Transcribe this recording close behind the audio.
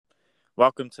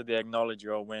Welcome to the Acknowledge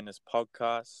Your Awareness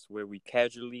podcast, where we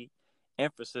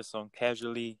emphasis on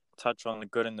casually, touch on the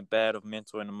good and the bad of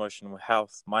mental and emotional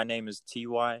health. My name is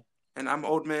Tīwai. And I'm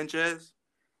Oldmanjazz.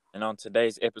 And on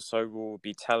today's episode, we'll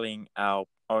be telling our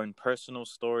own personal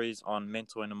stories on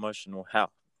mental and emotional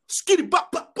health. Skitty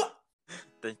bop bop bop.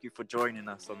 Thank you for joining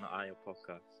us on the IO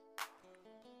podcast.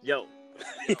 Yo.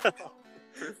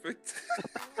 Perfect.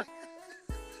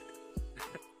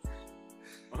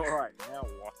 All right, now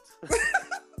what?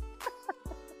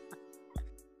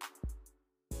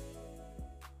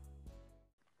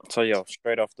 So,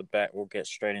 straight off the bat, we'll get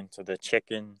straight into the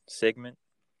check-in segment.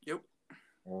 Yep.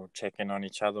 We'll check in on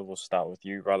each other. We'll start with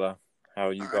you, brother. How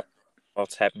you got?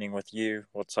 What's happening with you?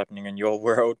 What's happening in your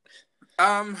world?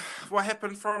 What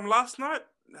happened from last night?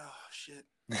 Oh shit.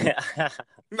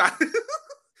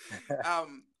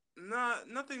 No,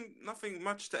 nothing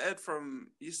much to add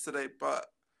from yesterday, but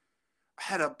I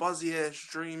had a buzzy ass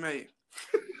dream, eh?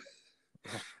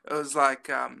 It was like,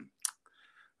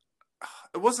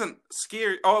 it wasn't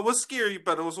scary. Oh, it was scary,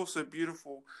 but it was also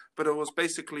beautiful. But it was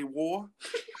basically war.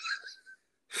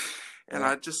 And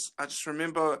I just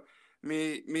remember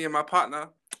me and my partner.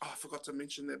 Oh, I forgot to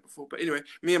mention that before. But anyway,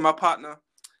 me and my partner,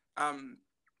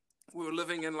 we were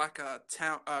living in like a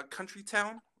country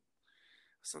town,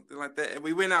 something like that. And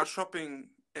we went out shopping,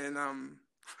 and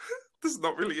this is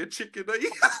not really a chicken, eh?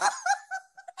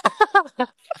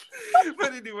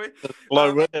 But anyway,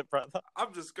 flow with it, brother.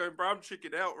 I'm just going, bro. I'm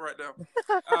checking out right now.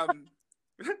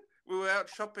 We were out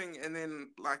shopping, and then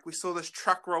like we saw this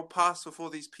truck roll past with all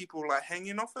these people like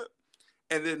hanging off it,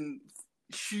 and then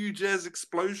huge ass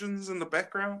explosions in the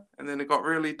background, and then it got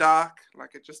really dark,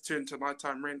 like it just turned to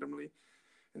nighttime randomly,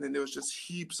 and then there was just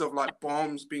heaps of like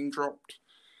bombs being dropped,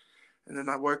 and then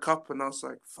I woke up and I was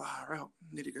like, far out,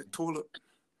 need to go toilet.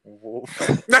 Whoa.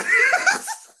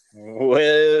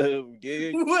 Whoa,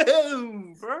 dude.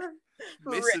 Whoa, bro.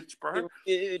 Message, bro.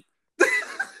 Dude.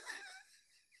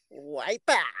 Wipe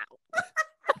out.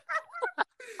 But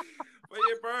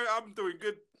yeah, bro, I'm doing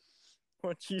good.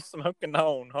 What you smoking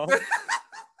on, huh?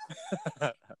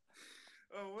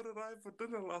 Oh, what did I have for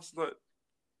dinner last night?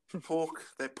 Pork.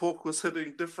 That pork was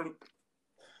hitting different.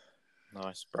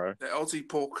 Nice, bro. That Aussie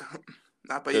pork.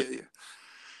 Nah, but good. Yeah.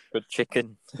 Good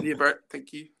chicken. Yeah, bro.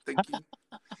 Thank you.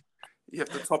 You have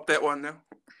to top that one now.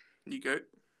 You go.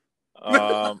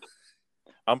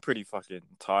 I'm pretty fucking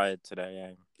tired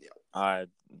today, eh? Yeah. I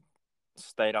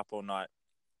stayed up all night,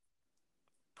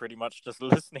 pretty much just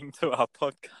listening to our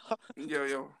podcast.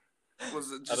 Yo.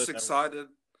 Was it just excited?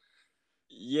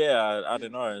 Yeah, I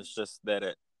don't know. It's just that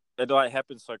it like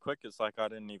happened so quick. It's like I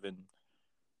didn't even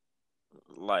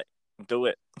like do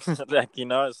it. Like,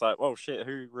 it's like, oh shit,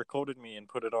 who recorded me and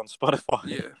put it on Spotify?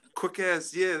 Yeah, quick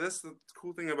as. Yeah, that's the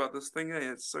cool thing about this thing, eh?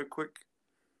 It's so quick.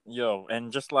 Yo,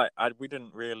 and just like we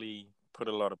didn't really put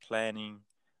a lot of planning,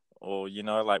 or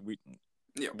like we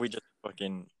just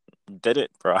fucking did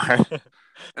it, bro.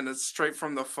 And it's straight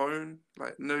from the phone,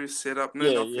 like no setup,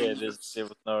 no nothing. Yeah. There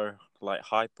was no like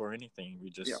hype or anything. We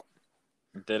just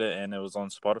did it, and it was on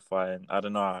Spotify. And I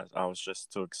don't know, I was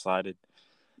just too excited,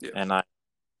 and I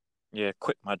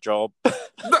quit my job.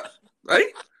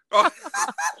 Hey, oh.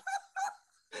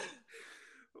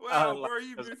 Wow, bro,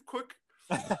 you moved quick.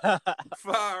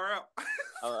 Far out.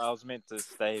 I was meant to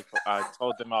stay. I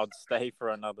told them I'd stay for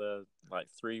another like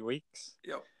 3 weeks.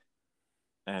 Yep.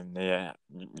 And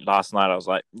last night I was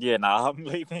like, I'm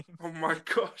leaving. Oh my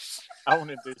gosh. I want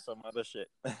to do some other shit.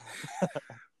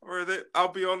 Bro, I'll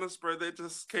be honest, bro. They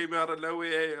just came out of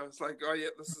nowhere. I was like, oh yeah,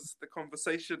 this is the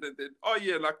conversation, and then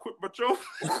I quit my job.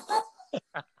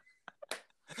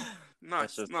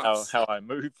 Nice. That's just how I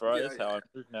move, bro. That's how I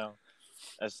move now.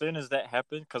 As soon as that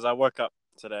happened, because I woke up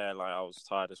today, like I was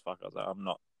tired as fuck. I was like, I'm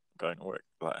not going to work.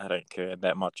 Like I don't care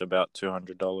that much about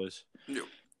 $200. Yep.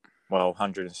 Well,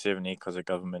 170 because the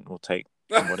government will take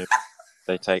whatever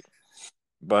they take.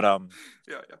 But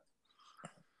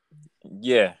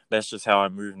yeah, that's just how I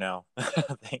move now.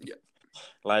 I think. Yeah.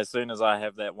 Like as soon as I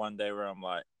have that one day where I'm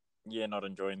like, not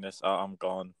enjoying this, I'm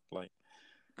gone. Like,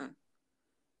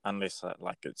 unless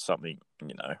like it's something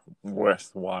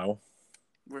worthwhile,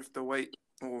 worth the wait.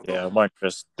 I won't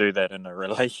just do that in a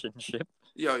relationship.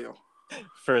 Yo.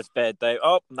 First bad day.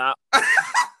 Oh, nah.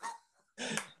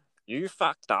 You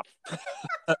fucked up.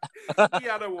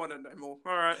 I don't want it no more.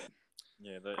 All right.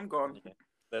 Yeah, I'm gone. Yeah,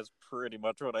 that's pretty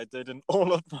much what I did in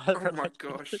all of my Oh my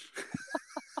gosh.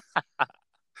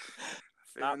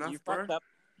 Fair enough, you bro. fucked up.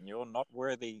 You're not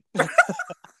worthy.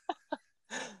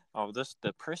 Oh, this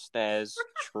depressed as,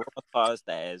 traumatized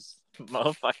as,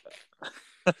 motherfucker.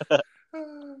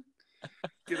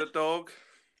 Get a dog.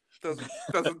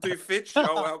 Doesn't do fetch.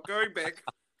 Oh well, going back.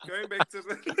 Going back to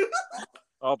the.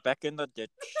 Oh, back in the ditch.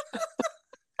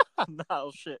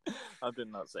 No, shit. I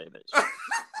did not say that shit.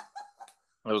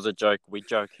 It was a joke. We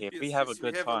joke here. Yes, we have yes, a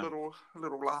good we have time. a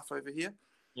little laugh over here.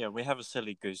 Yeah, we have a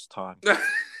silly goose time.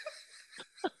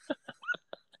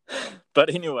 But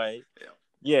anyway,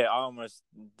 yeah, I almost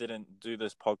didn't do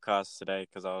this podcast today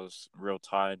because I was real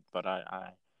tired. But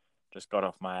I just got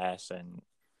off my ass and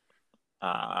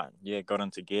got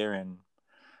into gear, and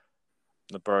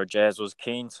the bro Jazz was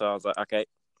keen, so I was like, okay,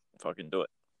 fucking do it.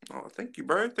 Oh, thank you,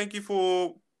 bro. Thank you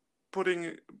for putting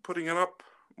it up.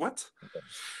 What?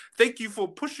 Thank you for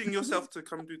pushing yourself to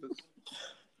come do this.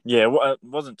 Yeah, it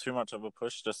wasn't too much of a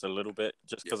push, just a little bit,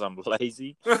 just because I'm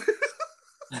lazy.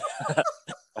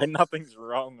 Like, nothing's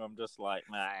wrong. I'm just like,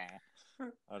 nah.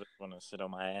 I just want to sit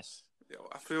on my ass. Yo,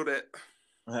 I feel that.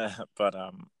 But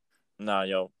no,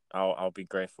 yo, I'll be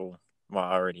grateful. Well,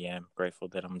 I already am grateful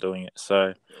that I'm doing it.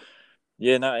 So,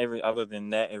 yeah, no. Other than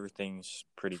that, everything's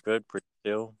pretty good, pretty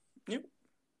chill. Yep.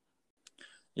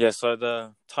 Yeah. So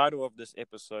the title of this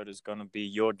episode is gonna be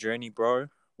 "Your Journey, Bro,"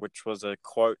 which was a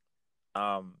quote,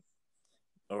 or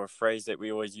a phrase that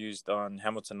we always used on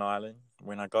Hamilton Island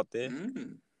when I got there.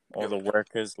 All the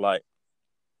workers, like,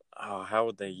 oh, how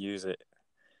would they use it?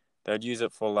 They'd use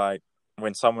it for like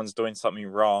when someone's doing something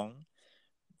wrong,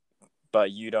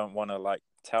 but you don't want to like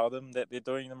tell them that they're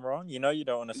doing them wrong. You know, you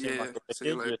don't want to seem like a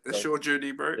kid. Like, it's your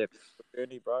journey, bro. Yeah,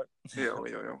 journey, bro. Yeah. All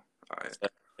right. So,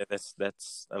 yeah,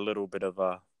 that's a little bit of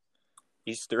a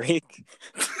Easter egg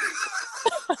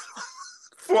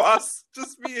for us,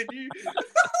 just me and you.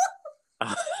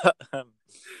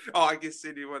 I guess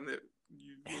anyone that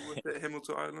you were with at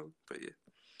Hamilton Island, but yeah.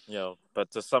 Yeah,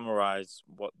 but to summarize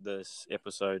what this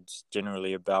episode's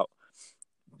generally about,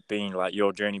 being like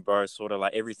your journey, bro, sort of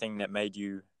like everything that made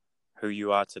you who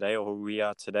you are today or who we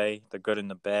are today, the good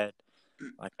and the bad,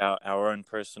 like our own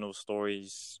personal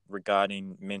stories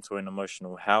regarding mental and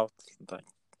emotional health, like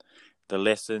the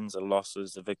lessons, the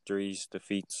losses, the victories,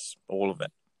 defeats, all of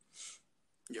it.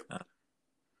 Yep.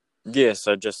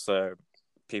 So just so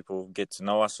people get to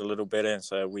know us a little better, and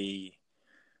so we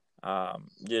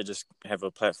just have a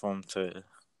platform to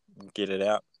get it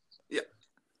out.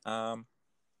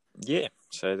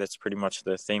 So that's pretty much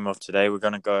the theme of today. We're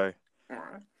going to go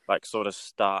like sort of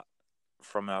start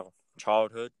from our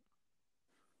childhood.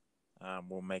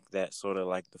 We'll make that sort of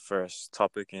like the first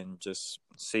topic and just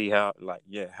see how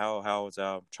was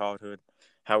our childhood?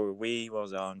 How were we? What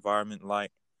was our environment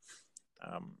like?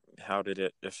 How did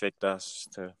it affect us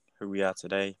to who we are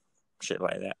today? Shit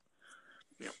like that.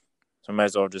 Yep. So I may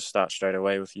as well just start straight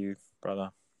away with you,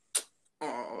 brother.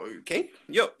 Okay.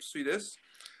 Yep, sweetest.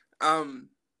 All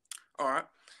right.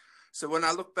 So when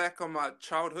I look back on my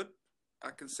childhood, I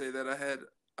can say that I had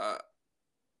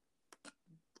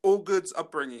all goods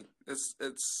upbringing.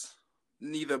 It's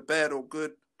neither bad or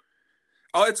good.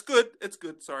 Oh, it's good. It's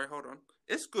good. Sorry, hold on.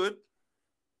 It's good.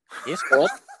 It's good.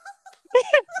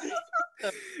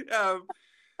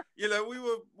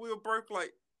 We were broke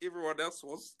like everyone else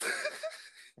was.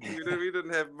 we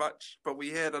didn't have much, but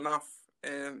we had enough.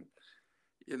 And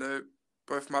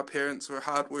both my parents were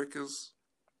hard workers.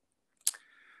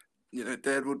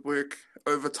 Dad would work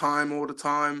overtime all the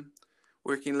time,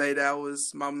 working late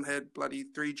hours. Mum had bloody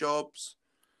 3 jobs.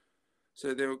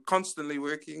 So they were constantly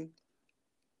working.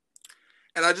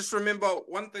 And I just remember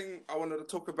one thing I wanted to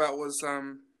talk about was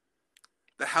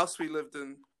the house we lived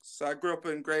in. So I grew up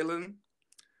in Greyland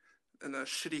in a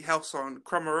shitty house on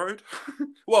Crummer Road.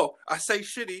 Well, I say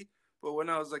shitty, but when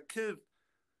I was a kid,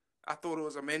 I thought it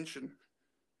was a mansion.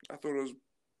 I thought it was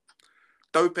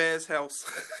dope-ass house.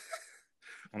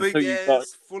 Big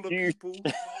ass, full of people.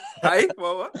 Hey,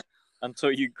 what?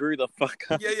 Until you grew the fuck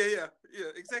up. Yeah,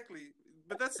 exactly.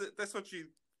 But that's what you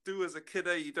do as a kid,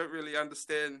 eh? You don't really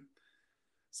understand.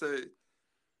 So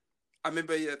I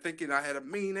remember thinking I had a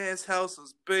mean ass house. It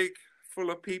was big, full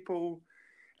of people.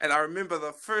 And I remember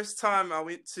the first time I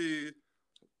went to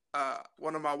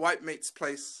one of my white mates'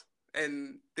 place,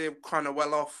 and they're kind of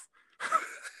well off.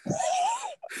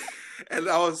 And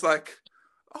I was like,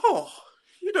 oh,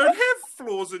 you don't have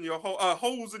flaws in your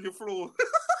holes in your floor.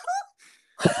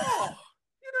 Oh,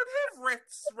 you don't have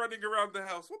rats running around the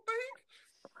house. What the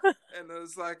heck? And it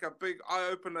was like a big eye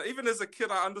opener. Even as a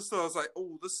kid, I understood. I was like,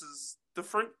 oh, this is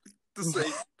different. This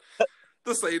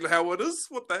ain't how it is.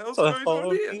 What the hell's going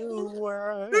on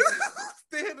here?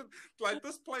 They had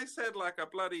this place had like a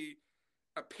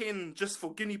pen just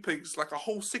for guinea pigs, like a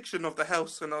whole section of the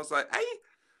house, and I was like, hey.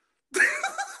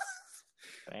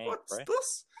 What's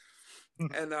this?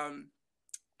 And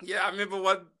I remember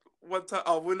one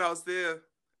time when I was there,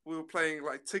 we were playing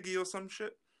like Tiggy or some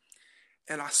shit,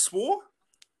 and I swore.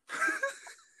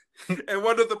 And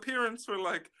one of the parents were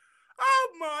like,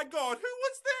 "Oh my God, who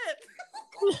was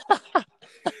that?"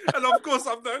 And of course,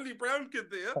 I'm the only brown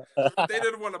kid there. They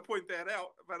didn't want to point that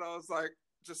out, but I was like,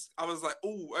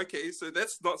 oh, okay, so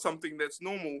that's not something that's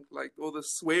normal. Like all the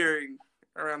swearing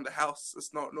around the house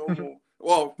is not normal.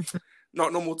 Well,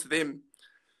 not normal to them.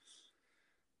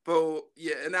 But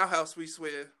yeah, in our house we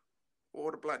swear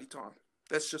all the bloody time.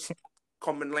 That's just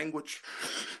common language.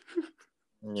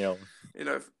 Yeah. You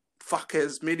know, fuck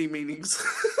has many meanings.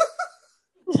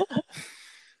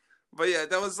 But yeah,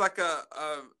 that was like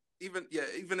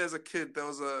even as a kid, there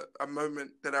was a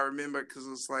moment that I remember because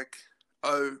it was like,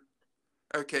 oh,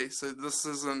 okay, so this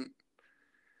isn't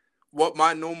what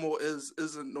my normal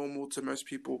isn't normal to most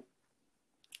people.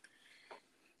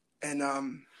 And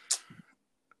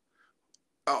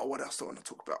what else do I want to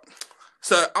talk about?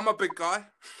 So I'm a big guy,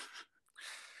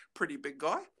 pretty big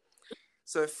guy.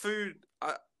 So food,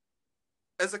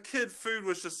 as a kid, food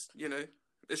was just,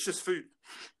 it's just food.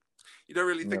 You don't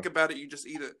really think about it, you just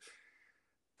eat it.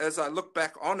 As I look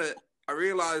back on it, I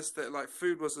realized that like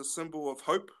food was a symbol of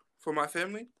hope for my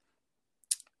family.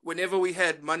 Whenever we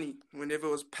had money, whenever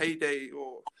it was payday,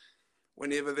 or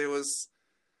whenever there was,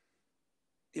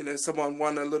 someone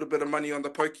won a little bit of money on the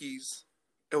pokies,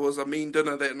 it was a mean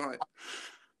dinner that night.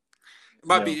 It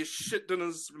might be shit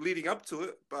dinners leading up to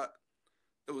it, but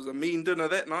it was a mean dinner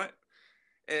that night.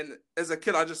 And as a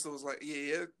kid, I just was like,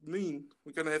 yeah, mean.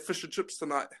 We're going to have fish and chips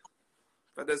tonight.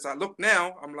 But as I look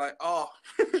now, I'm like, oh,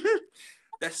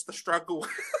 that's the struggle.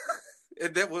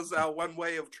 And that was our one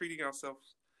way of treating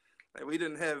ourselves. Like, we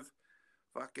didn't have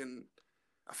fucking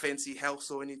a fancy house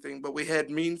or anything, but we had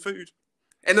mean food.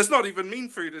 And it's not even mean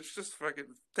food, it's just fucking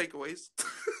takeaways.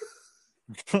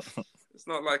 It's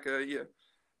not like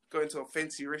going to a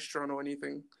fancy restaurant or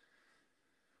anything.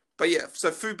 But yeah,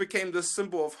 so food became this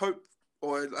symbol of hope,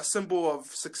 or a symbol of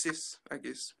success, I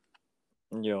guess.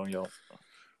 Yeah.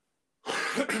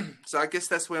 So I guess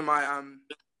that's where my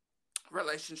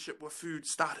relationship with food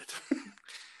started.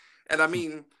 And I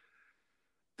mean,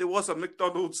 there was a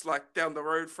McDonald's like down the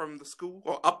road from the school,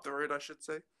 or up the road, I should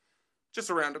say,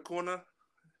 just around the corner.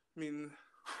 I mean,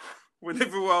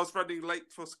 whenever I was running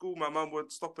late for school, my mum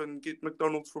would stop and get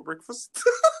McDonald's for breakfast.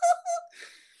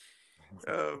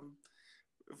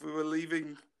 If we were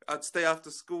leaving, I'd stay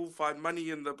after school, find money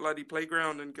in the bloody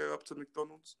playground, and go up to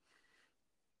McDonald's.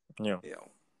 Yeah.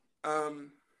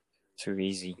 Too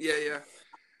easy. Yeah.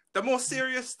 The more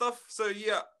serious stuff. So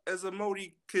yeah, as a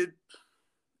Māori kid,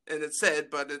 and it's sad,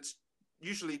 but it's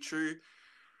usually true,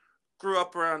 grew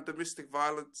up around domestic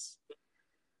violence.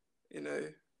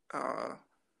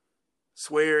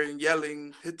 Swearing,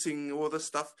 yelling, hitting, all this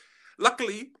stuff.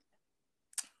 Luckily,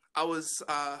 I was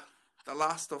the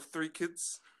last of 3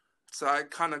 kids, so I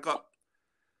kind of got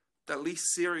the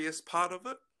least serious part of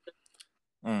it.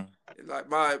 Like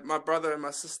my brother and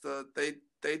my sister,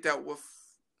 they dealt with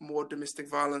more domestic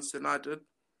violence than I did.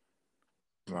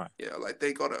 Right. Yeah, like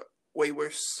they got it way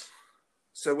worse.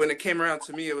 So when it came around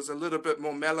to me, it was a little bit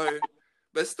more mellow,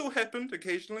 but it still happened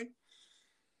occasionally.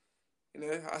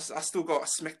 I still got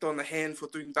smacked on the hand for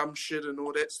doing dumb shit and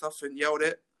all that stuff and yelled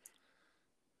at.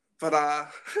 But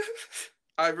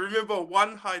I remember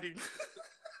one hiding,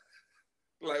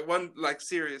 one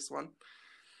serious one.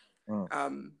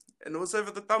 And it was over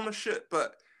the dumbest shit,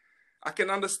 but I can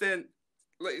understand.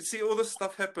 Like, see, all this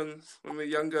stuff happens when we're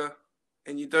younger,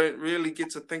 and you don't really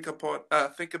get to think about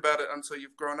it until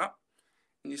you've grown up,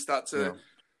 and you start to,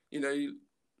 you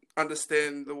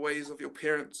understand the ways of your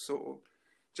parents, or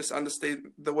just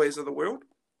understand the ways of the world.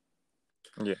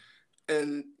 Yeah.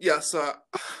 And yeah, so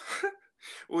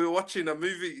we were watching a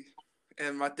movie,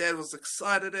 and my dad was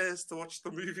excited as to watch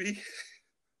the movie,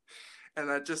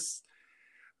 and I just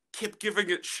kept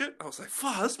giving it shit. I was like,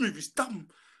 fuck, this movie's dumb.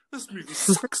 This movie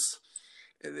sucks.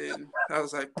 And then I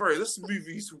was like, bro, this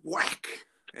movie's whack.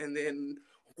 And then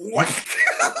whack.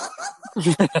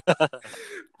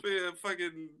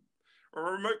 Fucking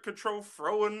remote control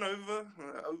throwing over.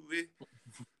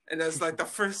 And it's like the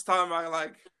first time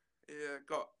I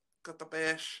got the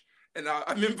bash. And I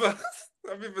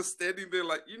remember standing there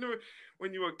like,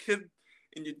 when you were a kid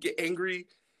and you'd get angry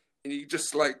and you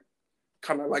just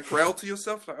kind of growl to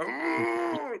yourself like,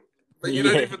 oh! But you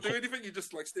don't even do anything. You just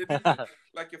standing there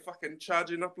like you're fucking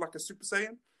charging up like a Super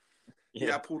Saiyan.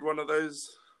 Yeah, I pulled one of those,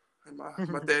 and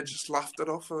my dad just laughed it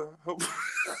off.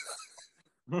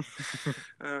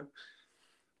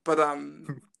 But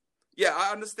yeah,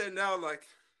 I understand now.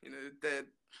 Dad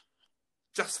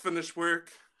just finished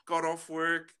work, got off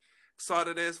work,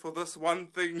 excited as for this one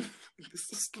thing.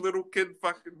 This little kid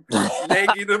fucking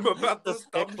nagging him about this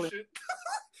dumb shit.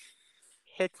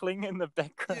 Heckling in the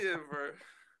background. Yeah, bro.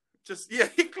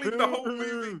 he cleaned the whole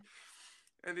movie.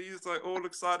 And he's like all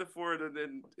excited for it, and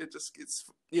then it just gets,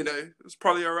 it was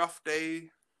probably a rough day.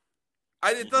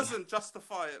 It doesn't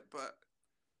justify it, but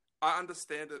I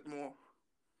understand it more.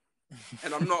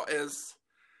 And I'm not as,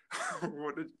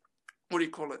 what do you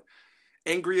call it?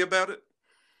 Angry about it.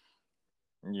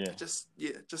 Yeah. Just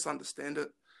understand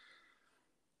it.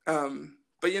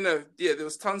 But there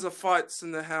was tons of fights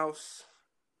in the house.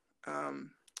 Now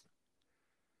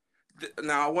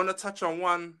I want to touch on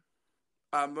one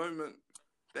moment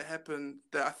that happened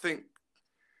that I think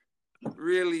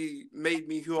really made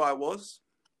me who I was,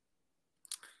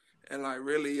 and like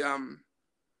really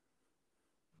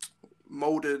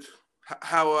molded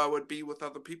how I would be with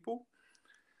other people.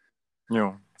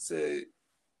 Yeah. So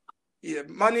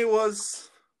money was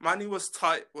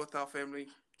tight with our family.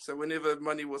 So whenever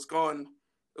money was gone,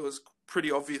 it was pretty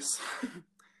obvious.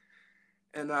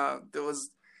 And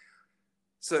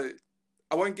so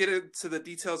I won't get into the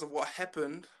details of what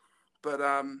happened, but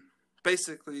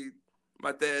basically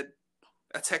my dad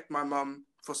attacked my mum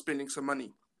for spending some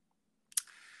money.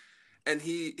 And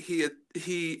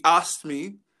he asked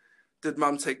me, did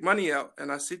mum take money out?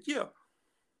 And I said, yeah.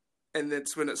 And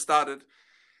that's when it started.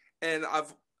 And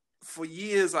for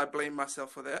years, I blamed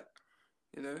myself for that.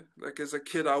 Like as a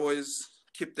kid, I always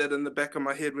kept that in the back of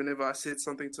my head whenever I said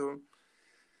something to him.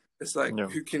 It's like,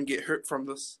 who can get hurt from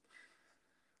this?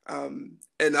 And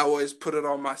I always put it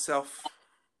on myself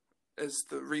as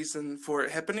the reason for it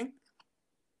happening.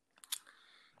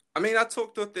 I mean, I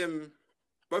talked with them,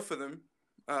 both of them,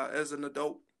 as an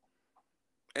adult.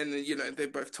 And, they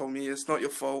both told me it's not your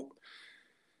fault.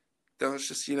 That was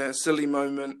just, a silly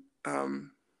moment,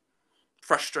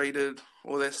 frustrated,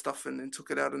 all that stuff, and then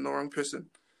took it out on the wrong person.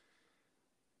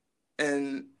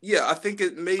 And, I think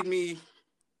it made me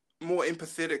more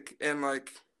empathetic and,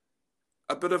 like,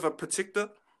 a bit of a protector.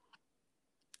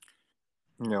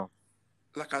 Yeah.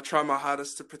 Like, I try my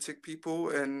hardest to protect people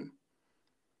and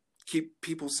keep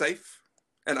people safe.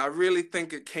 And I really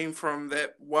think it came from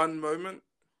that one moment.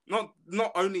 Not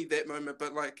only that moment,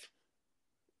 but, like,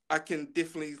 I can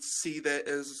definitely see that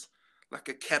as, like,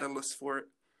 a catalyst for it.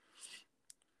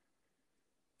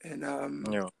 And,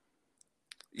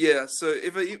 so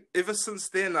ever since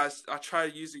then, I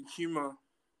tried using humor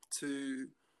to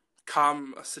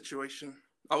calm a situation.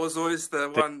 I was always the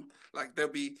one, like,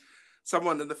 there'll be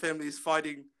someone in the family is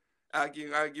fighting,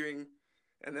 arguing,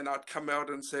 and then I'd come out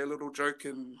and say a little joke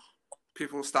and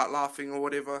people will start laughing or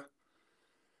whatever.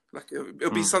 Like,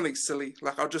 it'll be something silly.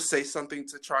 Like, I'll just say something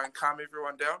to try and calm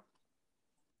everyone down.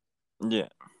 Yeah.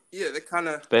 Yeah, they kind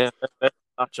of... That's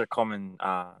such a common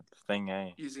thing,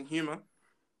 eh? Using humor.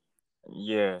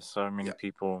 Yeah, so many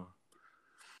people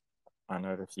I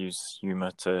know use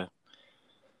humor to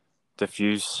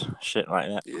diffuse shit like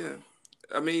that. Yeah.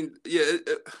 I mean,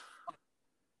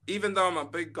 even though I'm a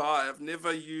big guy, I've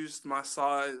never used my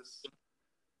size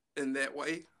in that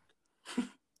way.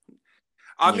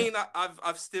 I mean,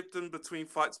 I've stepped in between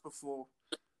fights before,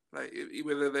 like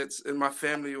whether that's in my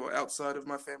family or outside of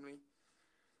my family.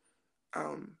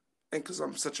 And because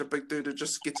I'm such a big dude, it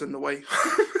just gets in the way.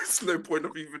 There's no point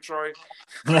of even trying.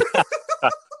 But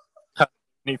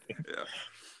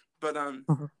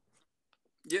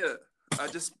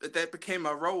that became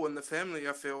my role in the family.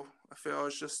 I feel I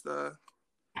was just the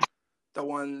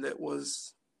one that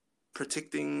was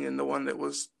protecting and the one that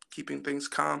was keeping things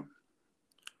calm.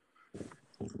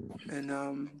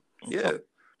 And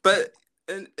but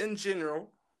in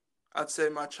general, I'd say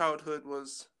my childhood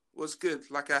was good.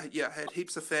 Like I had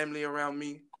heaps of family around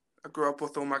me. I grew up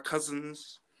with all my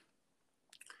cousins.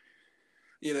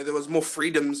 There was more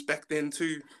freedoms back then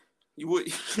too. We were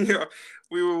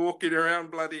walking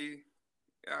around bloody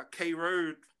K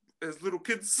Road as little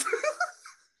kids.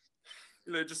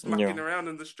 Just mucking around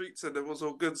in the streets, and it was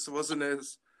all good. So it wasn't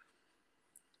as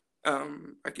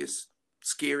I guess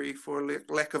scary, for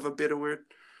lack of a better word.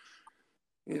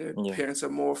 Parents are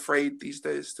more afraid these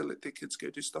days to let their kids go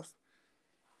do stuff.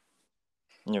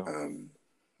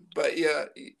 But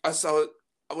I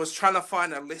was trying to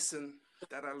find a lesson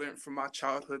that I learned from my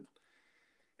childhood,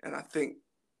 and I think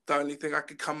the only thing I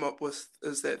could come up with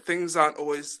is that things aren't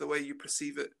always the way you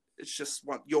perceive it. It's just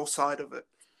your side of it.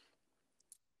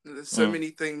 There's so many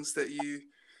things that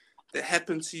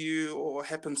happen to you or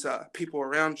happen to people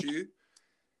around you,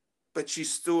 but you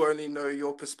still only know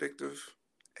your perspective.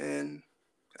 And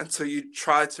until you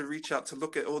try to reach out to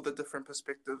look at all the different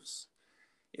perspectives,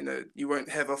 you won't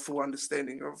have a full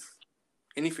understanding of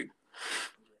anything.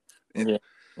 Yeah.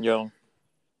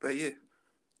 But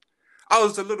I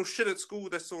was a little shit at school.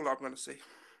 That's all I'm gonna say.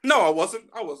 No, I wasn't.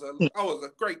 I was a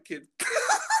great kid.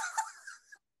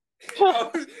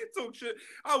 Talk shit.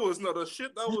 I was not a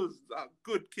shit. I was a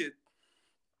good kid.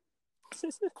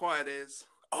 Quiet as.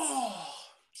 Oh.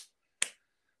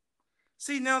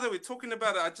 See, now that we're talking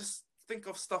about it, I just think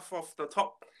of stuff off the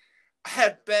top. I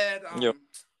had bad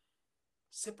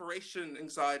separation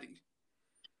anxiety.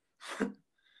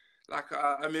 Like,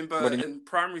 I remember in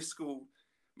primary school,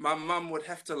 my mum would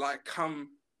have to, like,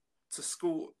 come to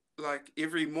school, like,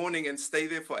 every morning and stay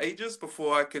there for ages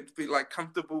before I could be, like,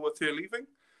 comfortable with her leaving.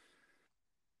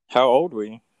 How old were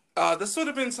you? This would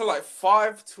have been to, like,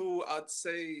 5 to, I'd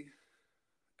say,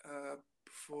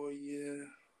 before year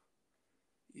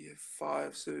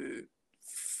 5, so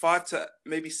 5 to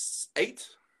maybe 8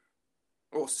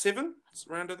 or 7, it's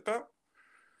rounded about.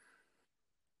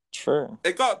 True.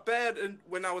 It got bad, and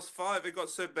when I was 5, it got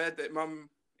so bad that Mum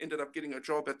ended up getting a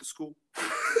job at the school.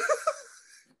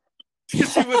 She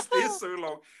was there so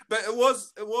long, but it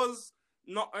was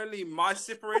not only my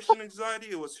separation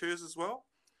anxiety; it was hers as well.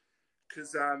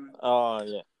 Because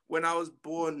when I was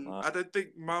born, I don't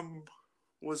think Mum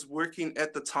was working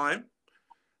at the time.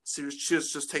 She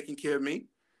was just taking care of me,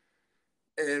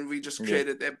 and we just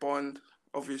created that bond,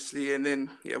 obviously. And then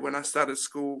when I started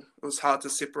school, it was hard to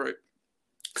separate.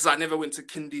 Because I never went to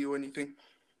kindy or anything.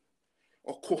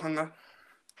 Or kohanga.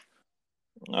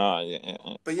 But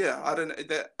I don't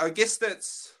know. I guess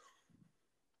that's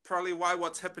probably why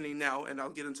what's happening now, and I'll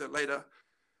get into it later,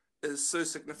 is so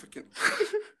significant.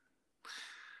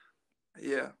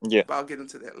 But I'll get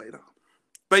into that later.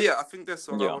 But I think that's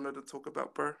all I wanted to talk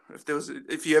about, bro.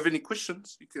 If you have any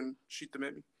questions, you can shoot them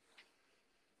at me.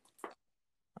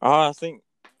 I think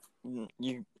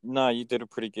you did a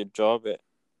pretty good job at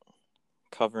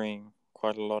covering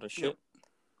quite a lot of shit.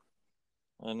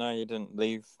 I know you didn't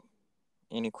leave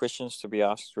any questions to be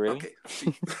asked, really. Okay.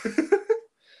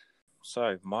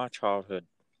 So, my childhood.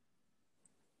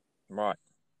 Right.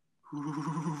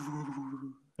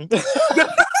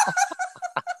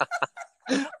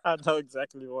 I know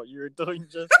exactly what you were doing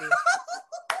just then.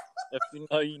 If you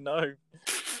know, you know.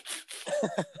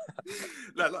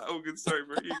 Oh, good. Sorry,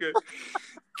 bro. You go.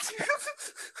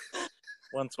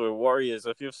 Once We're Warriors.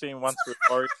 If you've seen Once We're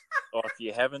Warriors, or if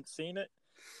you haven't seen it,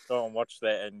 go and watch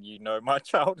that and you know my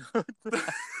childhood.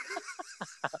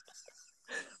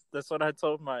 That's what I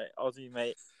told my Aussie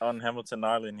mate on Hamilton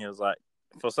Island. He was like,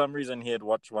 for some reason, he had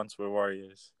watched Once We're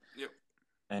Warriors. Yep.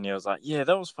 And he was like, yeah,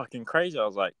 that was fucking crazy. I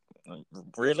was like,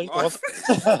 really? Was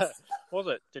it? Was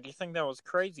it? Did you think that was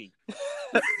crazy?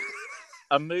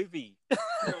 A movie.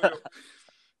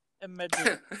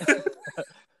 Imagine.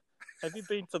 Have you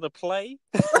been to the play?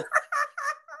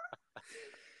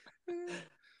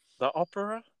 The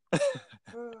opera?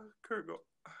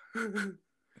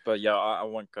 But I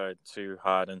won't go too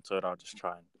hard into it. I'll just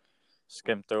try and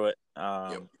skim through it.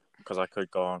 Because I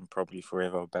could go on probably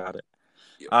forever about it.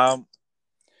 I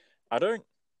don't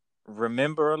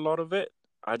remember a lot of it.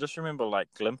 I just remember like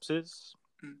glimpses.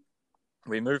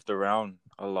 We moved around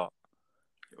a lot.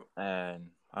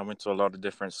 And I went to a lot of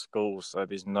different schools. So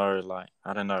there's no like,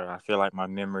 I don't know. I feel like my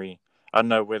memory, I don't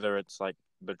know whether it's like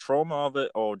the trauma of it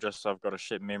or just I've got a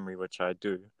shit memory, which I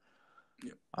do.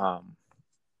 But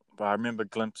I remember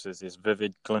glimpses. There's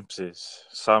vivid glimpses.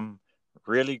 Some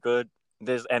really good.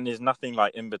 There's nothing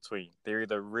like in between. They're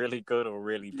either really good or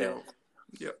really bad.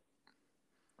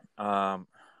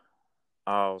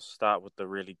 I'll start with the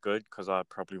really good because I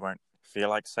probably won't feel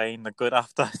like saying the good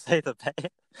after I say the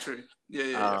bad. True.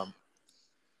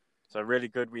 So really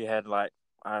good. We had like,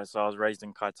 so I was raised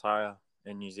in Kaitaia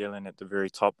in New Zealand at the very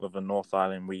top of the North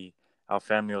Island. Our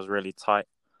family was really tight,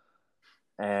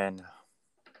 and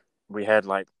we had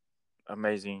like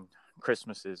amazing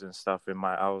Christmases and stuff.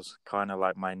 I was kind of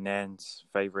like my nan's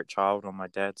favorite child on my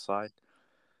dad's side.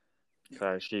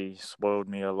 So she spoiled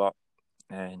me a lot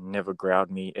and never growled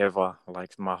me ever,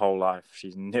 like my whole life.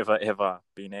 She's never ever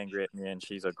been angry at me, and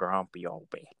she's a grumpy old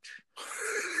bitch.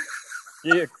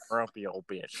 Yeah, grumpy old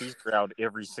bitch. She's growled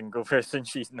every single person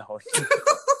she's known.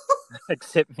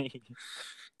 Except me.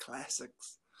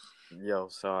 Classics.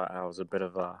 So I was a bit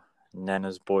of a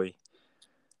Nana's boy.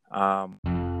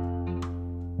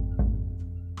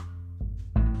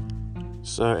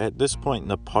 So at this point in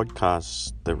the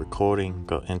podcast, the recording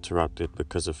got interrupted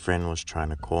because a friend was trying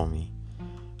to call me.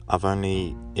 I've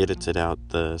only edited out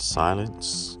the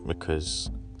silence because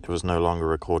it was no longer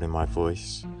recording my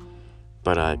voice,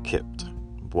 but I kept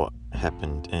what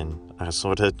happened in. I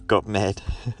sort of got mad.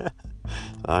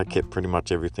 I kept pretty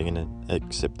much everything in it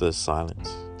except the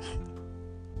silence.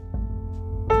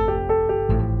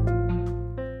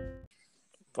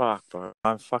 Fuck, bro.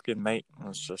 My fucking mate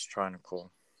was just trying to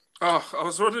call. Oh, I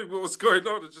was wondering what was going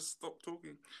on. I just stopped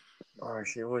talking. Oh,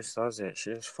 she always does it.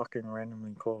 She just fucking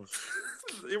randomly calls.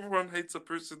 Everyone hates a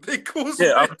person they calls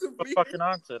Yeah, I randomly. fucking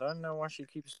answered. I don't know why she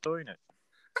keeps doing it.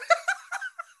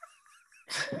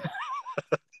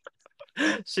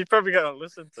 She's probably gonna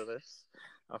listen to this.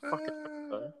 I fucking hope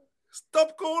so.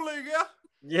 Stop calling, yeah?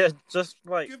 Yeah, just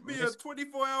like Give me a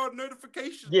 24-hour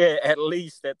notification. Yeah, at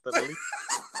least at the least.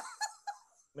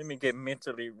 Let me get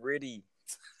mentally ready.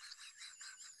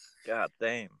 God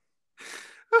damn.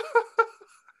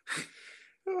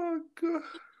 Oh, God.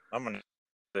 I'm gonna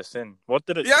this in. What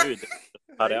did it Yeah. do? Did it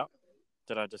cut out?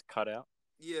 Did I just cut out?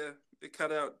 Yeah, it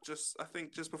cut out I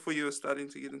think just before you were starting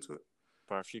to get into it.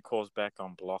 Bro, if she calls back,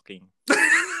 I'm blocking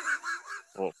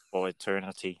for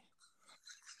eternity.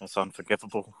 It's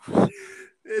unforgivable.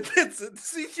 That's it.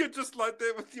 See, you're just like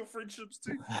that with your friendships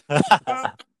too.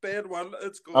 Bad one.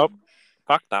 It's gone. Oh,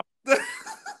 fucked up.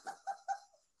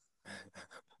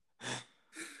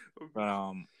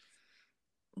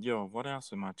 Yo, what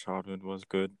else in my childhood was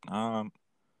good? Fucking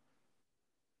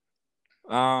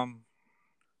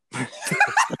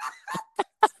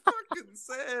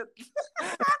sad.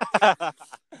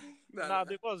 No,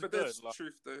 it was but good. That's like,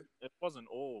 truth, though. It wasn't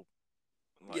all.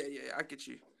 Like, yeah, I get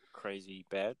you. Crazy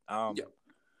bad. Yeah.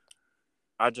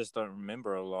 I just don't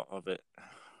remember a lot of it.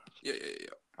 Yeah.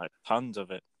 Like tons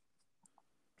of it.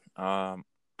 Well,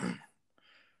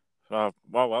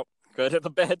 go to the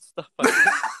bad stuff.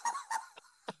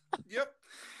 Yep.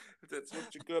 That's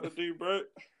what you gotta do, bro.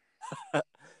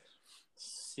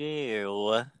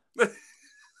 So,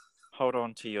 hold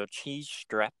on to your cheese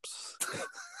straps.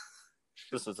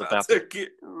 This is about to get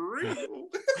real.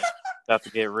 About to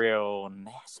get real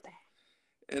nasty.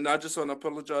 And I just want to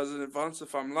apologize in advance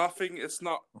if I'm laughing. It's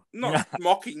not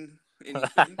mocking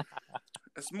anything.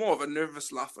 It's more of a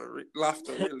nervous laughter,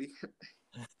 really.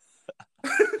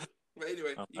 But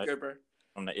anyway, you go, bro.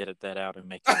 I'm gonna edit that out and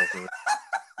make it look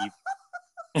deep.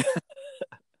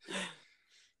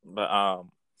 But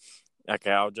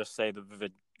okay, I'll just say the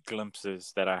vivid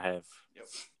glimpses that I have. Yep.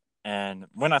 And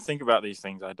when I think about these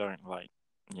things, I don't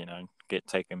get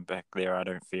taken back there. I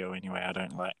don't feel anyway. I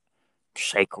don't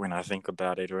shake when I think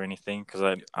about it or anything because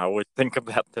I always think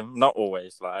about them. Not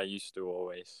always, I used to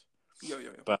always. Yeah.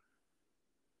 But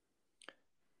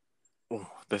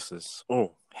this is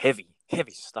heavy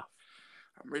stuff.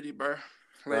 I'm ready, bro.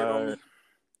 Lay it on me.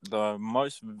 The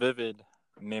most vivid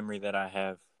memory that I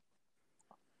have,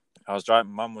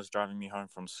 Mum was driving me home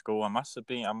from school. I must have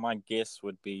been, my guess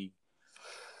would be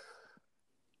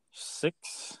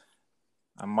 6.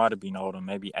 I might have been older,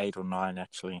 maybe 8 or 9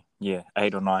 actually. Yeah,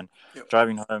 8 or 9. Yep.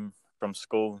 Driving home from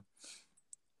school,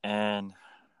 and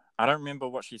I don't remember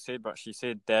what she said, but she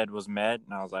said Dad was mad,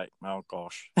 and I was like, oh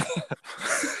gosh.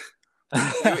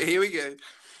 Here we go.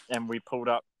 And we pulled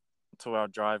up to our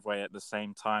driveway at the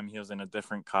same time. He was in a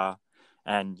different car,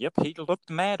 and yep, he looked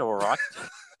mad, all right.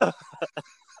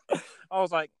 I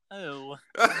was like, oh.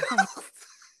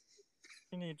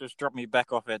 Can you just drop me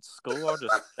back off at school? I'll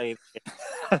just stay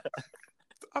there.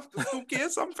 After school care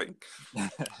something.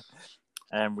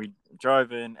 And we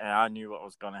drove in, and I knew what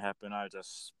was going to happen. I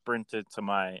just sprinted to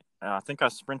I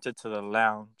sprinted to the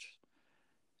lounge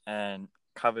and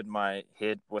covered my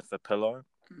head with the pillow.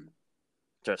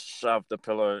 Just shoved the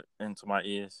pillow into my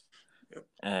ears. Yep.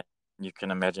 And you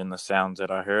can imagine the sounds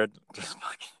that I heard. Just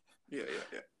Yeah.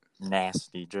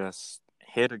 Nasty. Just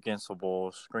head against the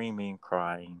wall, screaming,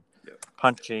 crying,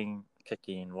 punching,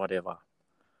 kicking, whatever.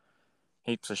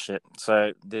 Heaps of shit.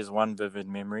 So there's one vivid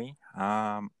memory.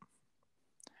 I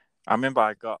remember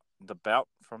I got the belt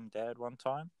from Dad one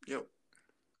time. Yep.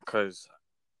 Because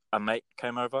a mate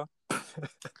came over.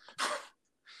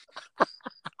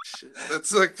 Shit,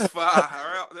 that's far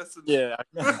out. That's yeah.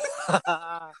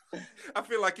 I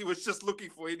feel like he was just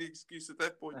looking for any excuse at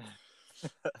that point.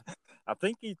 I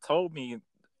think he told me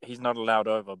he's not allowed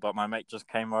over, but my mate just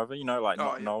came over,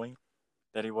 knowing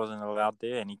that he wasn't allowed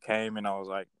there, and he came, and I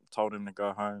was told him to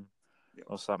go home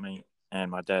or something, and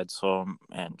my dad saw him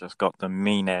and just got the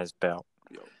mean ass belt.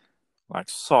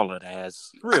 Solid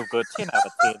as, real good, 10 out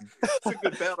of 10. It's a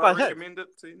good belt. I recommend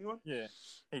it to anyone. Yeah,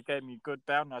 he gave me a good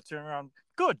belt, and I turned around.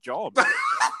 Good job.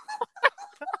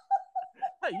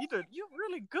 Hey, you're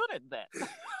really good at that.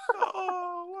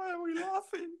 Oh, why are we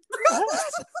laughing?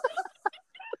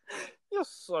 You're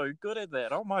so good at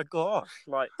that. Oh my gosh!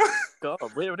 God,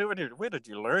 where did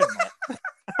you learn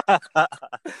that?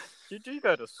 Did you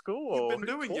go to school? You've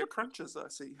been doing your crunches, I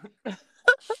see.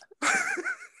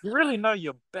 You really know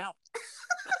your belt.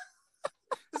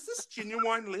 Is this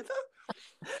genuine leather?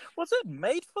 Was it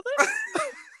made for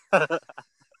that?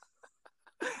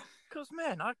 Because,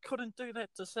 man, I couldn't do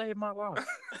that to save my life.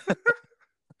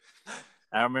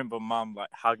 I remember Mum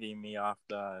like hugging me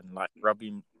after and like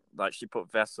rubbing, like she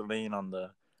put Vaseline on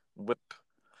the whip,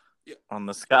 Yeah. on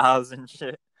the scars and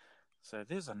shit. So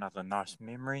there's another nice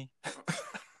memory.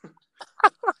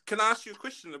 Can I ask you a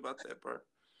question about that, bro?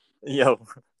 Yo,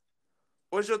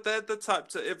 Was your dad the type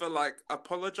to ever like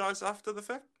apologize after the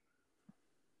fact?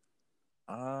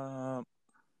 um,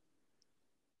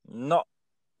 not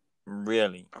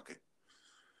really, Okay.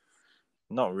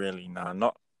 not really. No,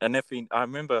 not. And if he, I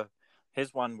remember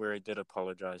his one where he did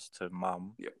apologize to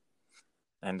Mum. Yep.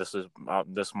 And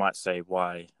this might say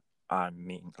why I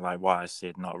mean, like why I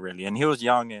said not really. And he was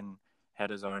young and had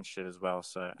his own shit as well.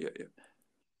 So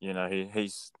Yeah.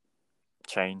 he's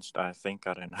changed. I think,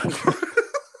 I don't know.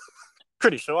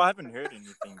 Pretty sure I haven't heard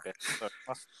anything back. So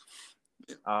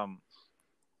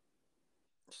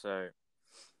so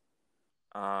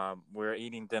we're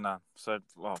eating dinner. So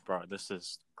bro, this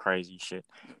is crazy shit.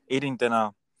 Eating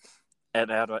dinner at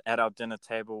our dinner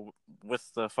table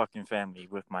with the fucking family,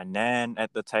 with my nan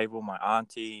at the table, my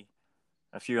auntie,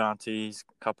 a few aunties,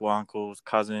 a couple uncles,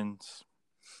 cousins,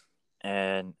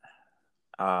 and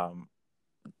I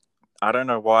don't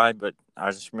know why, but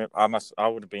I just remember I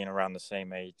would have been around the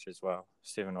same age as well,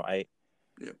 7 or 8.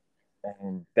 Yeah.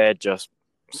 And Dad just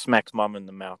smacks Mum in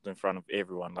the mouth in front of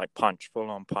everyone, like full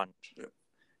on punch. Yeah.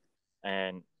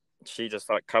 And she just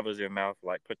like covers her mouth,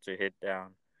 like puts her head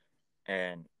down,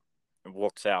 and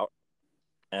walks out.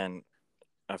 And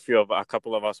a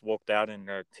couple of us walked out, and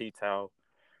her tea towel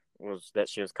that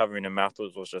she was covering her mouth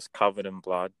was just covered in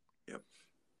blood. Yep.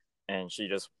 And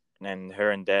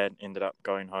her and Dad ended up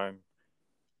going home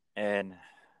and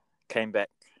came back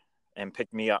and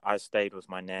picked me up. I stayed with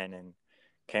my nan and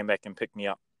came back and picked me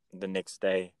up the next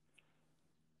day.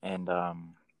 And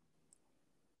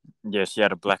she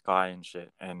had a black eye and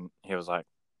shit. And he was like,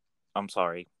 "I'm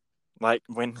sorry." Like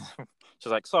when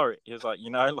she's like, "Sorry," he was like,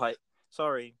 like,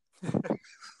 "Sorry,"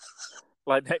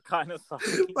 like that kind of stuff.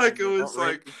 Like it was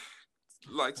really...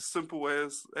 like simple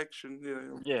as action.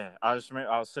 Yeah. Yeah, I just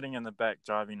remember I was sitting in the back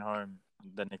driving home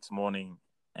the next morning,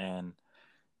 and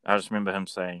I just remember him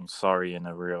saying sorry in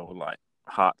a real like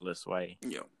heartless way.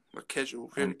 Yeah. Like casual,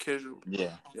 very casual.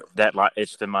 Yeah. Yep. That like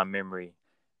etched in my memory.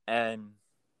 And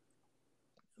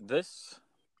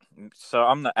so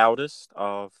I'm the eldest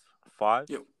of 5.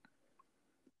 Yep.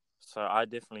 So I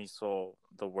definitely saw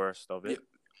the worst of it.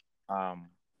 Yep.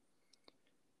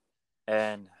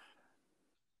 And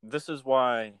this is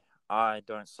why I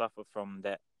don't suffer from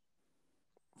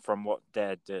what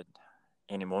Dad did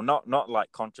anymore. Not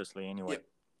like consciously anyway. Yep.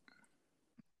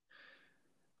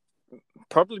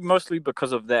 Probably mostly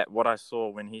because of that, what I saw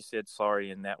when he said sorry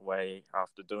in that way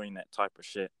after doing that type of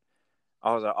shit.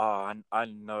 I was like, oh, I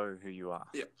know who you are.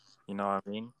 Yeah. You know what I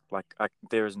mean? Like,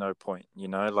 there is no point,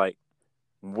 like,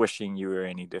 wishing you were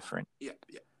any different. Yeah.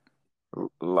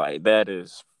 Like, that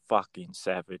is fucking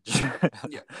savage.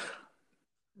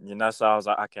 Yeah. So I was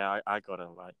like, okay, I gotta,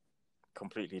 like,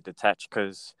 completely detach,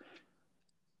 because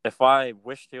if I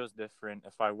wished he was different,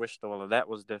 if I wished all of that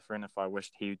was different, if I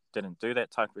wished he didn't do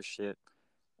that type of shit,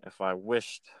 if I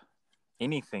wished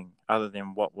anything other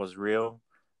than what was real,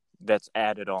 that's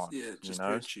added on. Yeah, just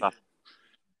hurt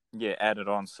you. Added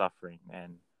on suffering,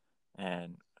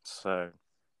 and so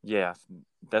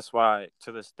that's why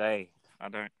to this day I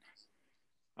don't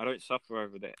suffer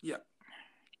over that. Yeah.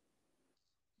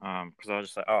 Because I was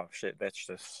just like, oh shit, that's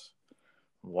just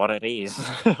what it is.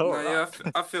 No, yeah,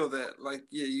 I feel that. Like,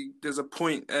 yeah, there's a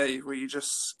point where you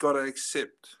just gotta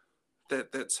accept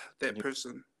that's that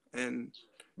person and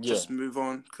just move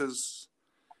on, because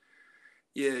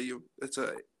it's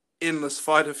a endless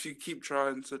fight if you keep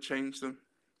trying to change them.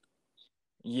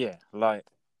 Yeah, like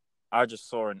I just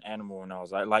saw an animal and I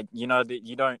was like, that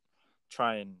you don't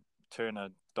try and turn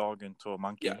a dog into a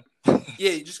monkey.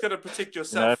 Yeah, you just gotta protect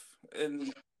yourself.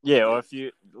 Or if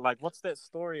you like, what's that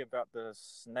story about the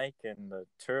snake and the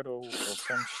turtle or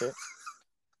some shit?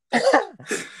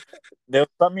 There was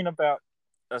something about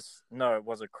no, it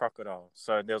was a crocodile.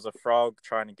 So there was a frog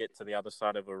trying to get to the other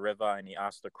side of a river, and he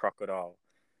asked the crocodile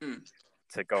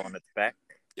to go on its back.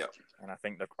 Yep. And I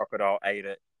think the crocodile ate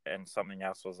it, and something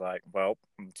else was like, "Well,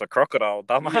 it's a crocodile,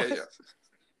 dumbass." Yeah.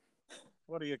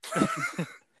 What are you?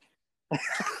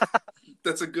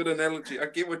 That's a good analogy. I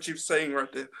get what you're saying right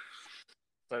there.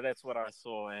 So that's what I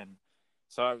saw, and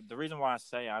so the reason why I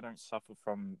say I don't suffer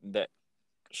from that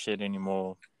shit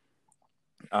anymore,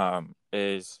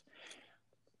 is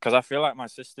because I feel like my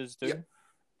sisters do. Yep.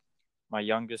 My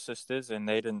younger sisters, and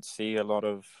they didn't see a lot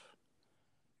of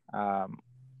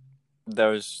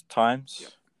those times.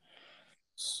 Yep.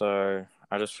 So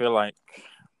I just feel like,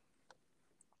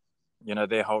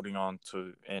 they're holding on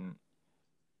to an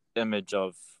image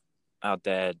of our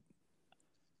dad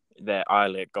that I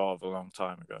let go of a long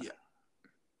time ago. Yeah.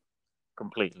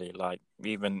 Completely. Like,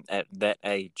 even at that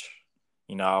age,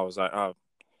 I was like, oh,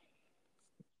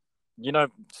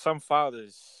 some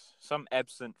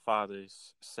absent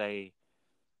fathers say,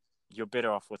 you're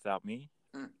better off without me.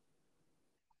 Mm.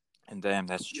 And damn,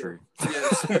 that's true.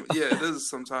 Yeah, it is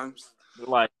sometimes.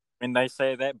 Like, when they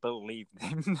say that, believe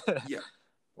them. Yeah.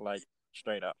 Like,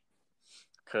 straight up.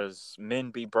 Because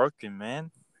men be broken,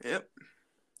 man. Yep.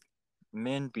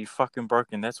 Men be fucking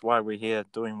broken. That's why we're here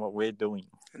doing what we're doing.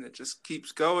 And it just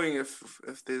keeps going if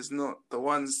there's not the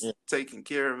ones taking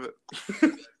care of it.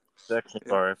 Exactly.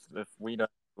 Yeah. Or if we don't,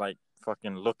 like,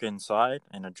 fucking look inside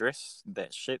and address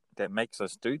that shit that makes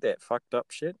us do that fucked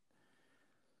up shit,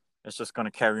 it's just going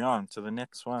to carry on to the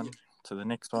next one, to the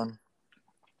next one.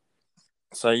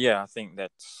 So, yeah, I think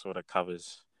that sort of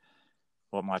covers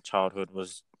what my childhood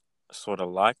was sort of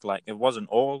like. Like, it wasn't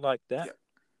all like that. Yeah.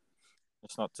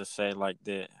 It's not to say, like,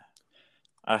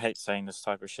 I hate saying this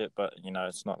type of shit, but,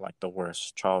 it's not like the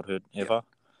worst childhood ever. Yeah.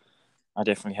 I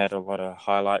definitely had a lot of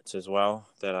highlights as well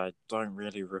that I don't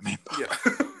really remember. Yeah.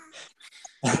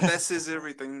 But that says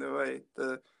everything, the way.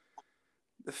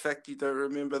 The fact you don't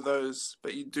remember those,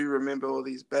 but you do remember all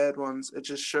these bad ones, it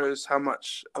just shows how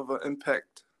much of an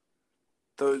impact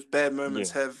those bad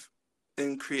moments have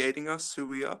in creating us who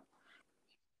we are.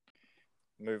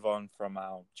 Move on from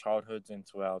our childhoods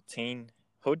into our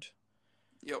teenhood.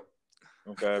 Yep.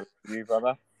 We'll go with you,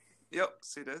 brother. Yep,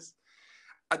 see this.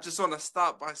 I just want to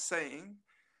start by saying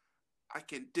I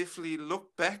can definitely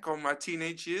look back on my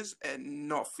teenage years and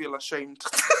not feel ashamed.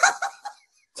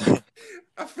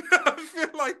 I feel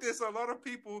like there's a lot of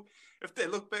people, if they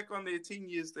look back on their teen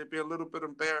years, they'd be a little bit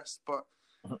embarrassed. But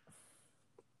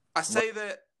I say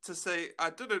that to say I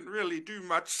didn't really do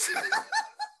much.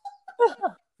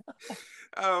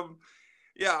 I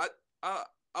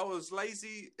was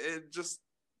lazy and just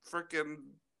freaking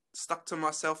stuck to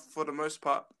myself for the most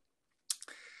part.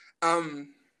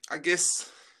 I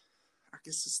guess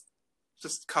it's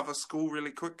just cover school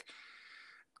really quick.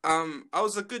 I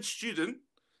was a good student,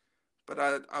 but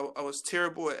I was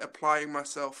terrible at applying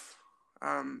myself.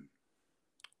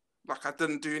 Like, I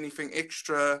didn't do anything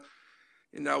extra.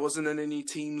 I wasn't in any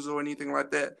teams or anything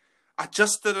like that. I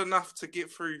just did enough to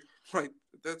get through. Like,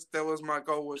 that was my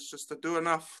goal, was just to do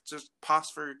enough, just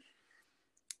pass through.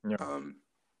 Yeah.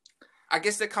 I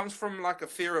guess that comes from like a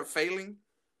fear of failing.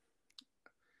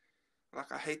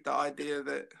 Like, I hate the idea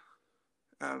that,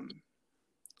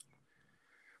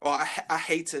 I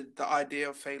hated the idea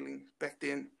of failing back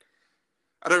then.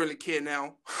 I don't really care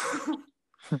now.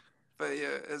 But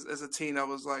yeah, as a teen, I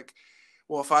was like,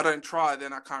 well, if I don't try,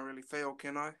 then I can't really fail,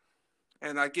 can I?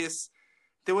 And I guess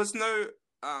there was no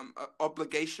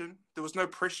obligation. There was no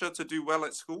pressure to do well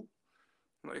at school.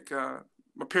 Like,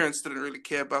 my parents didn't really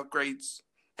care about grades.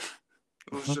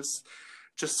 It was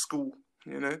just school,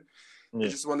 Yeah. They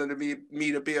just wanted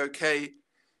me to be okay.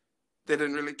 They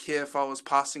didn't really care if I was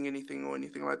passing anything or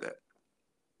anything like that.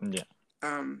 Yeah.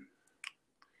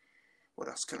 What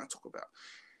else can I talk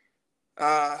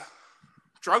about?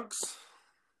 Drugs,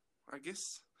 I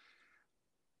guess.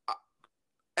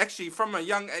 Actually, from a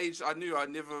young age, I knew I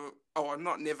knew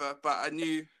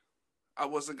I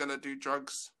wasn't going to do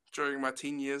drugs during my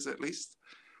teen years, at least.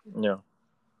 Yeah.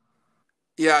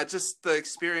 Yeah, just the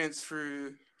experience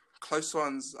through close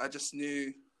ones, I just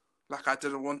knew, like, I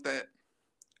didn't want that.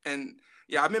 And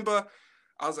yeah, I remember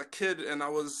I was a kid and I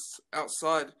was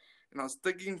outside and I was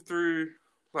digging through,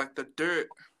 like, the dirt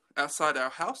outside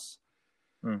our house.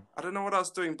 I don't know what I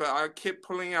was doing, but I kept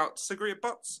pulling out cigarette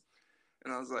butts.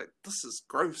 And I was like, this is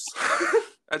gross.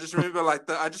 I just remember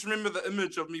the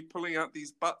image of me pulling out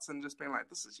these butts and just being like,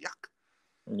 this is yuck.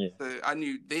 Yeah. So I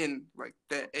knew then, like,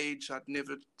 that age, I'd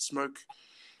never smoke.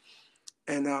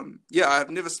 And I've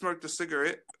never smoked a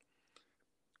cigarette.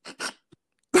 I'm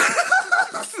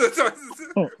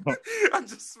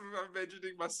just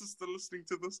imagining my sister listening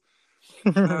to this.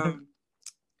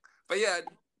 But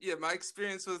yeah, my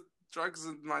experience with drugs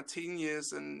in my teen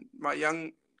years and my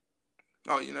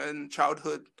in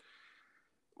childhood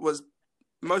was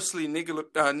mostly negative.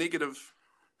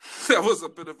 That was a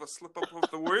bit of a slip up of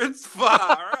the words. Far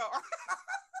out.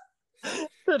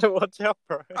 Better watch out,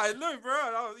 bro. I know, bro.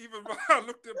 I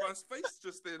looked at my face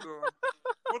just then.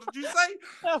 What did you say?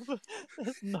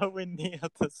 It's nowhere near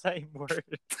the same word.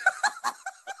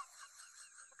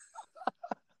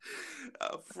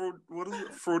 What is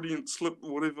it? Freudian slip,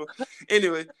 whatever.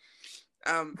 Anyway,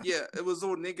 it was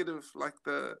all negative. Like,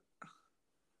 I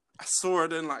saw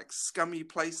it in, like, scummy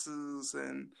places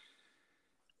and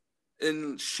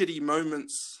in shitty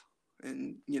moments,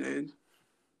 and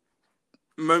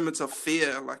moments of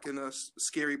fear, like in a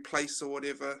scary place or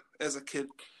whatever, as a kid.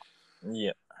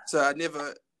 Yeah. So it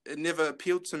never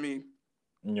appealed to me.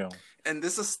 Yeah. And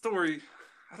there's a story.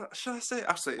 Should I say it?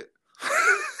 I'll say it.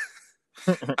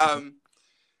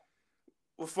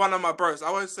 With one of my bros,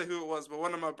 I won't say who it was, but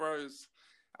one of my bros,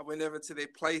 I went over to their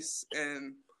place,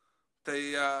 and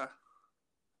they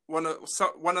one of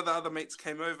the other mates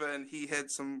came over, and he had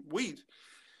some weed,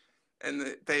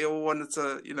 and they all wanted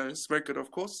to, smoke it,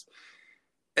 of course.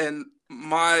 And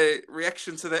my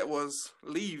reaction to that was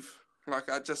leave. Like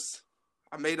I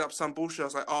made up some bullshit. I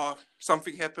was like, oh,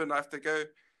 something happened, I have to go.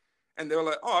 And they were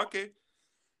like, oh, okay.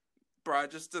 Bro, I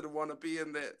just didn't want to be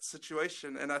in that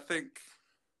situation. And I think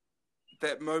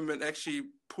that moment actually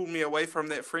pulled me away from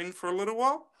that friend for a little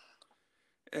while.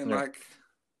 And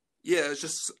it's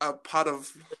just a part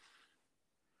of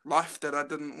life that I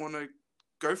didn't want to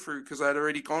go through because I had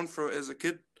already gone through it as a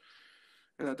kid.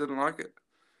 And I didn't like it.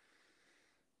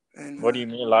 And what do you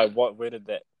mean? Like, where did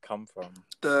that come from?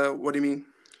 What do you mean?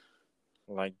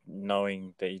 Like,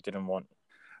 knowing that you didn't want...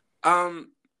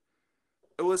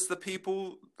 It was the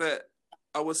people that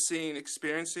I was seeing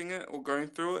experiencing it or going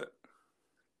through it,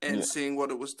 and seeing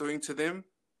what it was doing to them.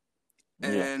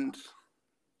 And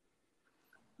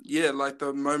like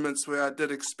the moments where I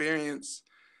did experience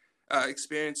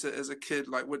it as a kid,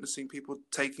 like witnessing people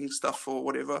taking stuff or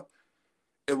whatever,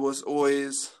 it was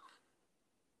always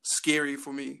scary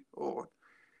for me, or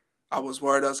I was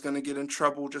worried I was going to get in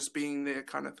trouble just being there,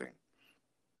 kind of thing.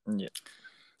 Yeah.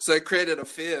 So it created a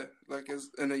fear, like as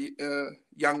in a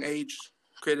young age,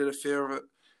 created a fear of it.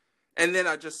 And then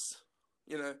I just,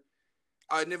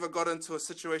 I never got into a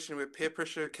situation where peer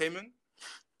pressure came in,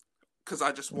 because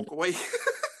I just walk away.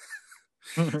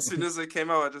 As soon as it came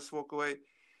out, I just walk away.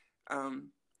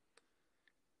 And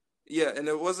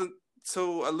it wasn't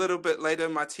till a little bit later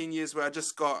in my teen years where I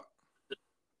just got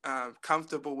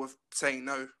comfortable with saying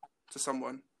no to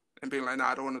someone and being like, nah,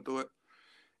 I don't want to do it.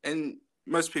 And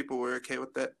most people were okay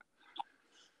with that.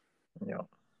 Yeah.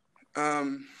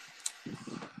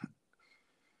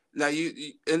 Now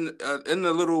you in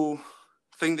the little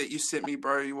thing that you sent me,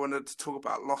 bro, you wanted to talk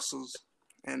about losses,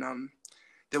 and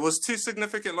there was 2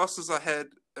 significant losses I had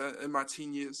in my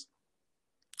teen years.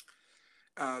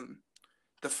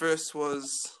 The first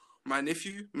was my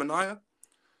nephew Manaya,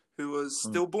 who was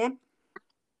stillborn.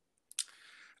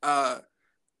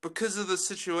 Because of the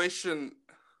situation,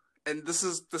 and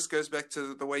this goes back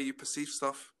to the way you perceive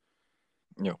stuff.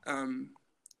 Yeah.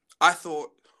 I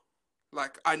thought,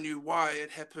 like, I knew why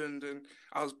it happened, and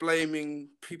I was blaming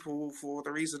people for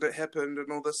the reason it happened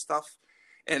and all this stuff,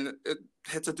 and it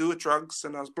had to do with drugs,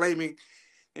 and I was blaming,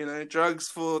 drugs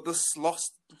for this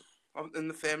loss in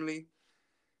the family,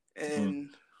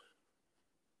 and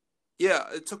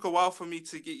it took a while for me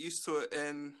to get used to it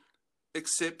and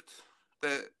accept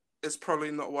that it's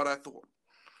probably not what I thought.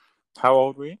 How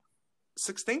old were you?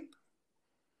 16?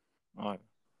 Oh.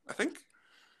 I think.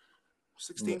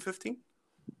 16, 15?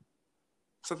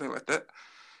 Something like that.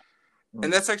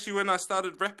 And that's actually when I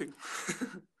started rapping.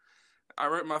 I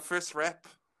wrote my first rap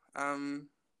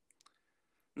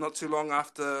not too long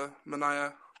after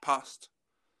Manaya passed.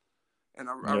 And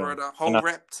I wrote a whole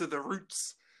rap to the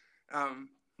Roots.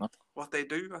 What They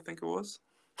Do, I think it was.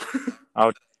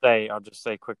 I'll just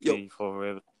say quickly for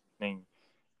whoever listening,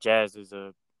 Jazz is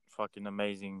a fucking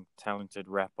amazing, talented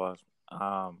rapper.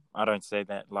 I don't say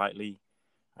that lightly.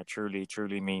 I truly,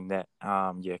 truly mean that.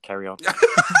 Carry on.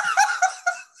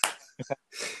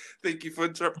 Thank you for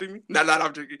interrupting me. No,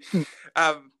 I'm joking.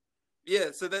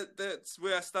 So that's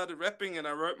where I started rapping, and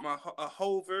I wrote a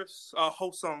whole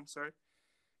song,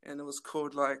 and it was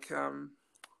called like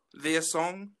Their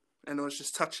Song, and it was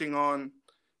just touching on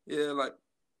like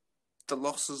the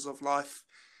losses of life.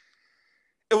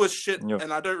 It was shit,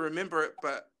 and I don't remember it,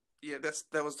 but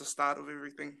that was the start of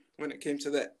everything when it came to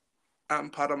that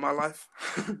part of my life.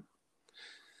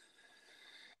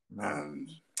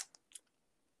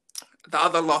 The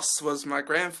other loss was my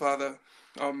grandfather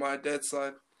on my dad's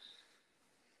side.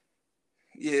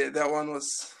 Yeah, that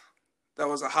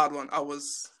was a hard one. I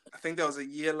think that was a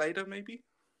year later, maybe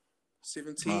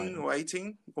 17 or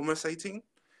 18, almost 18.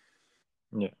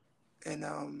 Yeah. And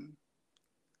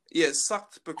it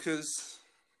sucked because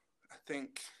I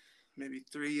think maybe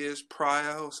 3 years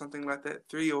prior or something like that,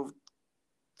 3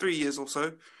 years or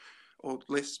so, or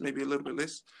less, maybe a little bit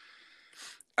less.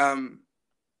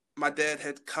 My dad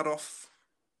had cut off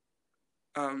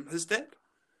his dad.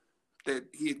 That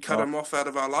he had cut him off out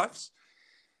of our lives.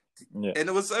 Yeah. And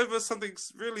it was over something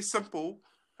really simple.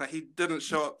 Like, he didn't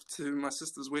show up to my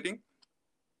sister's wedding.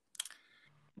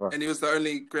 Right. And he was the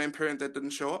only grandparent that didn't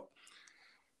show up.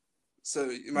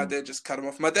 So my dad just cut him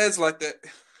off. My dad's like that.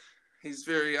 He's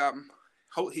very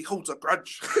he holds a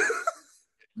grudge.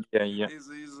 Yeah.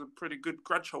 He's a pretty good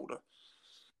grudge holder.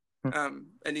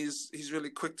 And he's really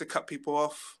quick to cut people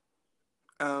off.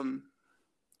 For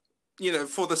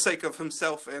the sake of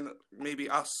himself and maybe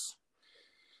us.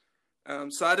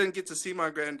 So I didn't get to see my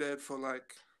granddad for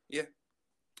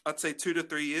I'd say 2 to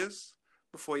 3 years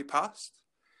before he passed.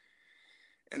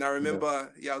 And I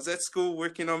remember, I was at school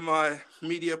working on my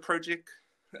media project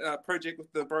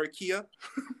with the Barokia.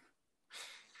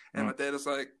 And my dad was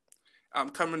like, I'm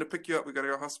coming to pick you up. We got to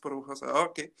go to the hospital. I was like, oh,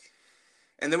 okay.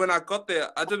 And then when I got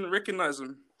there, I didn't recognize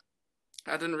him.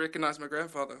 I didn't recognize my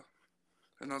grandfather.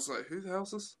 And I was like, who the hell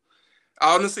is this?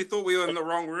 I honestly thought we were in the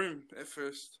wrong room at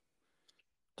first.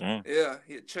 Damn. Yeah,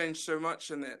 he had changed so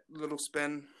much in that little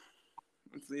span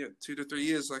of 2 to 3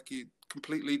 years. Like, he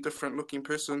completely different looking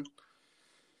person.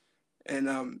 And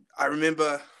I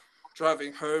remember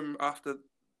driving home after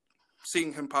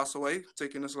seeing him pass away,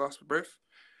 taking his last breath.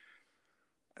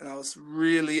 And I was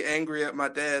really angry at my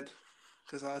dad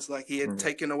because I was like, he had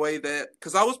taken away that.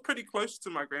 Because I was pretty close to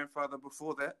my grandfather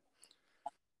before that.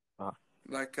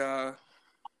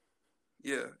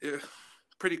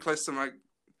 Pretty close to my...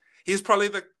 He's probably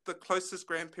the closest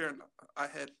grandparent I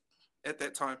had at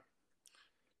that time.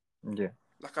 Yeah.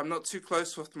 Like, I'm not too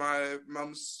close with my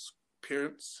mum's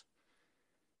parents.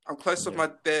 I'm close with my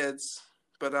dad's,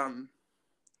 but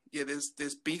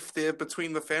there's beef there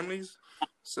between the families,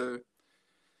 so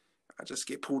I just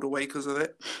get pulled away because of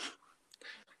that.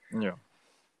 Yeah.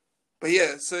 But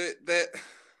yeah, so that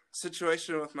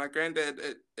situation with my granddad,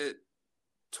 it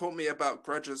taught me about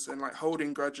grudges and like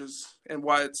holding grudges and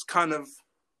why it's kind of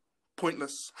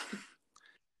pointless.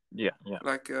 Yeah.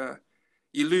 Like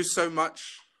you lose so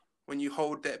much when you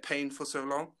hold that pain for so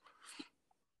long.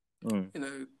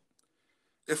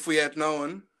 If we had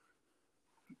known,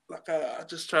 like I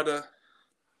just try to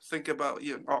think about,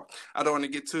 I don't want to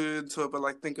get too into it, but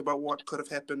like think about what could have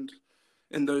happened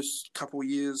in those couple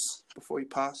years before he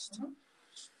passed.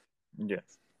 Yeah.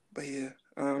 But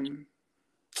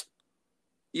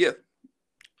Yeah,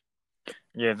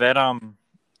 that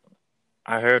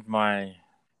I heard my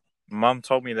mum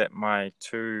told me that my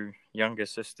 2 younger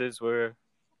sisters were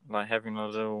like having a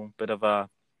little bit of a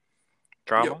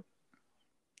drama. Yep.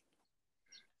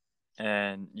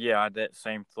 And that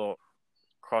same thought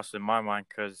crossed in my mind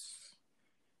because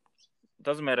it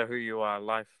doesn't matter who you are,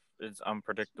 life is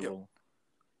unpredictable.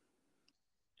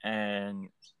 Yep. And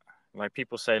like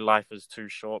people say life is too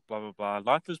short, blah, blah, blah.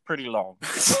 Life is pretty long.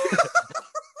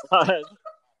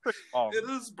 Pretty long. It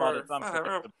is, bro. But it's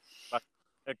unpredictable. Like,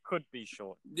 it could be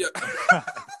short. Yeah.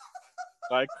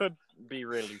 Like, it could be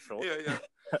really short. Yeah.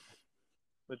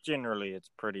 But generally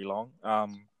it's pretty long.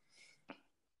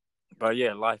 But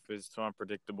yeah, life is too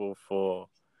unpredictable for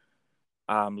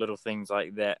little things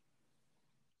like that,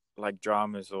 like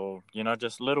dramas or,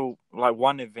 just little, like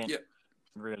one event. Yeah.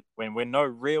 Really, when no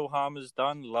real harm is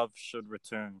done, love should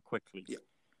return quickly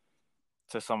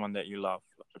to someone that you love,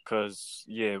 because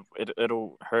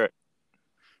it'll hurt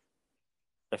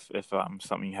if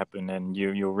something happened and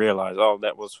you'll realize, oh,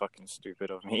 that was fucking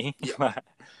stupid of me. Yeah.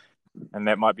 And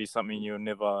that might be something you'll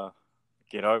never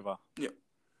get over. Yeah.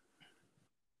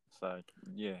 So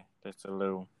that's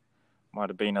might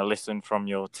have been a lesson from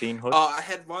your teenhood. Oh, I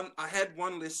had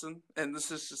one lesson, and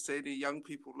this is to say to young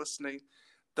people listening,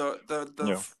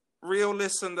 the real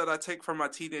lesson that I take from my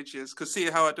teenage years, because see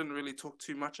how I didn't really talk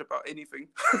too much about anything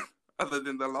other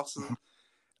than the losses,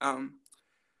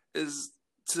 is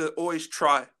to always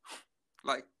try.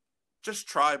 Like, just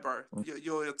try, bro.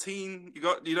 You're a teen.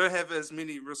 You don't have as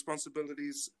many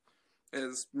responsibilities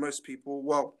as most people.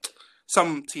 Well,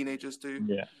 some teenagers do.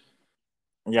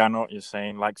 Yeah, I know what you're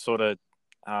saying. Like, sort of,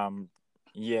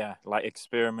 like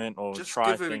experiment or just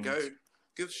try give it things. A go.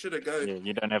 Give shit a go. Yeah,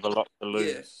 you don't have a lot to lose.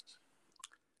 Yeah.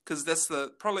 Because that's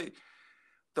probably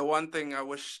the one thing I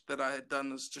wish that I had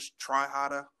done is just try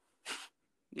harder.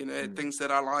 Things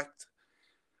that I liked.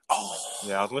 Oh.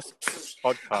 Yeah, I was listening to this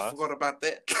podcast. I forgot about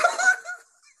that.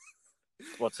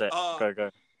 What's that? Go.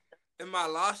 In my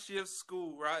last year of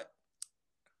school, right,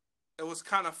 it was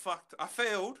kind of fucked. I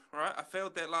failed, right? I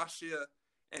failed that last year,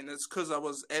 and it's because I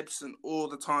was absent all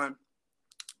the time.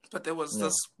 But there was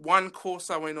this one course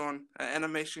I went on, an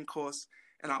animation course,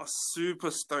 and I was super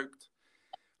stoked.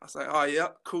 I was like, oh, yeah,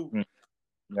 cool. Yeah,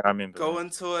 I remember. Go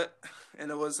into it,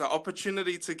 and it was an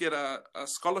opportunity to get a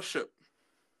scholarship.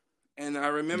 And I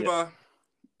remember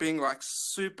being like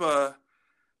super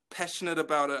passionate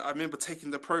about it. I remember taking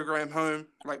the program home,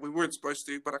 like we weren't supposed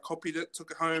to, but I copied it,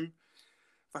 took it home,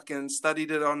 fucking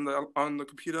studied it on the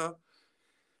computer,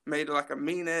 made like a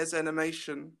mean ass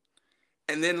animation,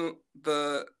 And then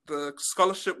the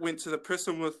scholarship went to the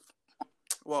person with,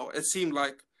 well, it seemed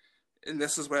like, and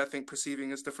this is where I think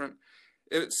perceiving is different.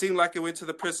 It seemed like it went to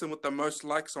the person with the most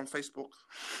likes on Facebook.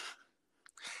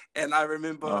 And I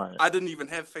remember yeah. I didn't even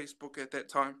have Facebook at that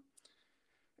time.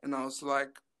 And I was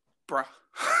like, bruh.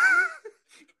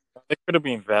 It could have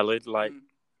been valid. Like,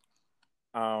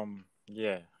 Mm.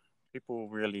 yeah, people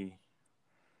really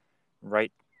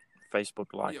rate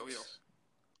Facebook likes. Yo.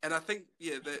 And I think,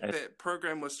 that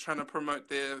program was trying to promote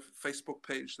their Facebook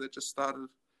page that just started.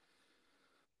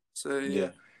 So,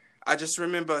 Yeah. I just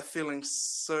remember feeling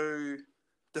so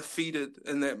defeated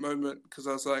in that moment because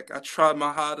I was like, I tried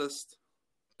my hardest,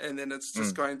 and then it's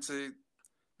just going to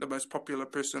the most popular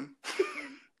person.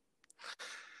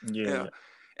 Yeah.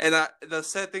 And the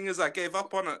sad thing is I gave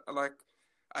up on it. Like,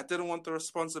 I didn't want the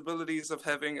responsibilities of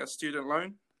having a student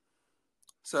loan.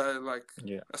 So, like,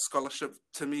 a scholarship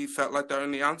to me felt like the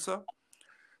only answer.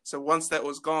 So once that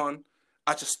was gone,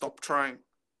 I just stopped trying.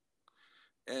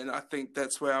 And I think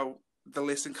that's where the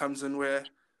lesson comes in, where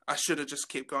I should have just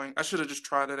kept going. I should have just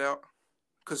tried it out.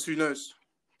 Because who knows?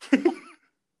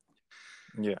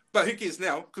 Yeah. But who cares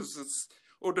now? Because it's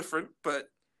all different.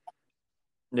 But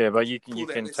yeah, but you pull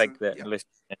that can lesson. take that lesson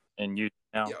and use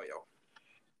it now.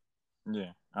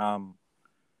 Yeah.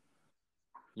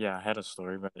 Yeah, I had a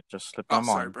story, but it just slipped Oh, my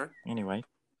sorry, mind. bro. Anyway.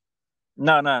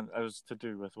 No, it was to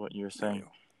do with what you were saying.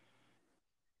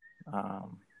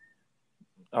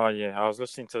 Oh yeah, I was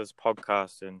listening to this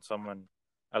podcast and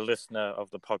a listener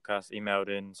of the podcast emailed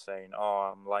in saying,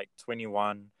 "Oh, I'm like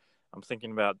 21. I'm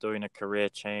thinking about doing a career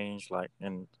change, like,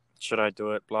 and should I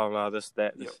do it? Blah blah, this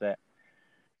that."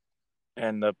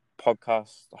 And the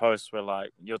podcast hosts were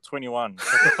like, "You're 21.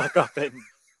 Shut the fuck up and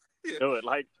do it.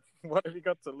 Like, what have you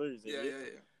got to lose? Yeah.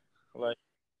 Like,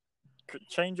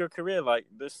 change your career. Like,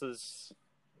 this is,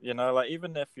 like,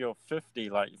 even if you're 50,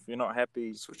 like, if you're not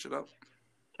happy, switch it up.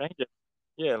 change it.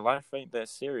 Yeah, life ain't that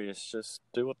serious. Just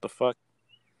do what the fuck.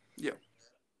 Yeah.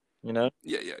 You know?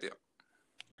 Yeah.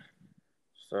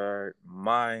 So,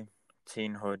 my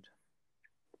teenhood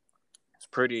is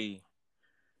pretty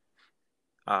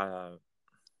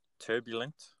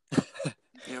turbulent.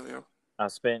 Yeah. I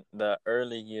spent the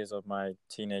early years of my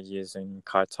teenage years in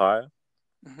Kaitaia.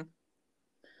 Mm-hmm.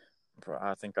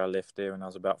 I think I left there when I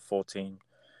was about 14.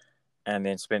 And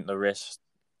then spent the rest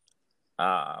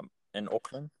in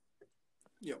Auckland.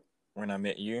 Yep. When I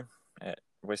met you at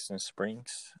Western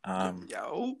Springs.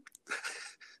 Yo.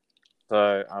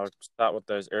 So I'll start with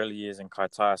those early years in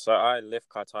Kaitaia. So I left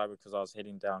Kaitaia because I was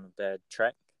heading down a bad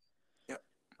track. Yep.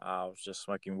 I was just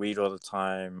smoking weed all the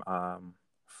time,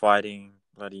 fighting,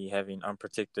 bloody having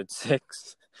unprotected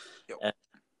sex at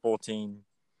 14.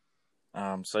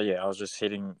 So yeah, I was just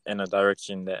heading in a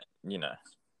direction that, you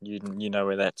know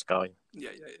where that's going.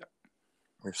 Yeah.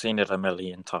 We've seen it a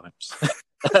million times.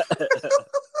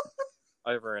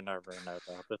 Over and over and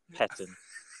over. The pattern.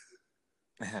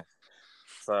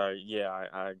 So yeah,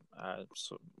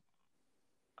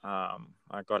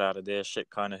 I got out of there. Shit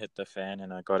kind of hit the fan,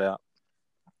 and I got out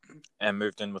and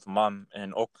moved in with Mum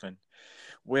in Auckland,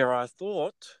 where I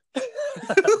thought,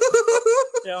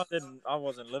 I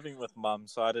wasn't living with Mum,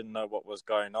 so I didn't know what was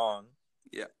going on.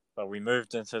 Yeah. But we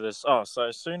moved into this. So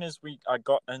as soon as I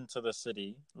got into the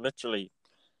city, literally,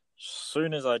 as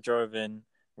soon as I drove in,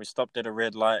 we stopped at a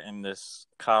red light, and this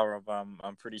car of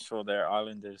I'm pretty sure they're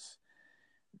Islanders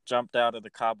jumped out of the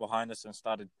car behind us and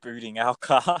started booting our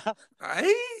car.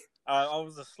 Hey? I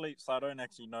was asleep, so I don't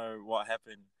actually know what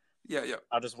happened. Yeah.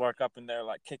 I just woke up and they were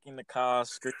like kicking the car,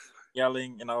 screaming,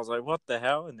 yelling, and I was like, "What the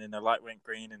hell?" And then the light went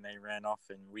green and they ran off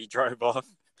and we drove off.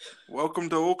 Welcome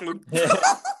to Auckland.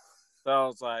 So I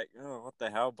was like, "Oh, what the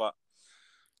hell?" But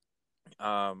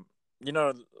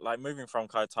like moving from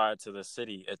Kaitaia to the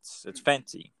city, it's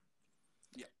fancy.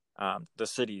 Yeah. The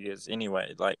city is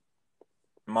anyway. Like,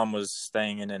 Mum was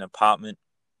staying in an apartment.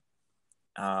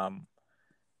 And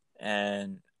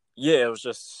yeah, it was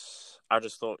just, I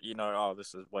just thought,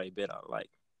 this is way better. Like,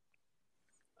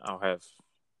 I'll have,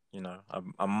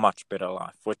 a much better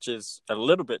life, which is a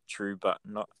little bit true, but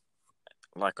not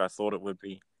like I thought it would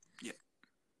be. Yeah.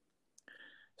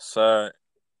 So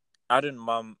I didn't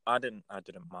know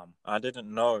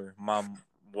Mum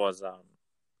was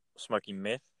smoking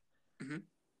meth.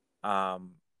 Mm-hmm.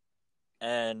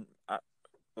 And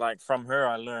like from her,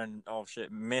 I learned, oh shit,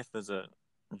 meth is a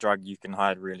drug you can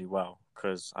hide really well,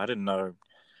 because I didn't know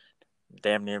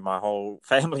damn near my whole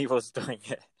family was doing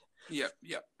it. Yeah.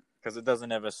 Because it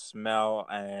doesn't have a smell,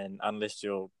 and unless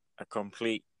you're a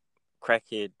complete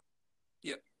crackhead,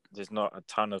 there's not a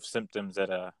ton of symptoms that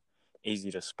are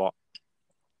easy to spot.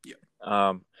 Yeah.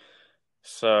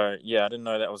 So yeah, I didn't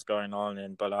know that was going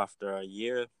on, but after a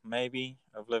year maybe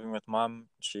of living with mum,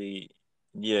 she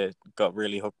got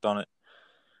really hooked on it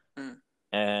Mm.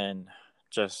 and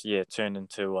just turned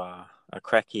into a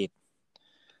crackhead.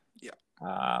 Yeah.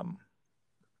 Um,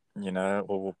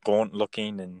 or gaunt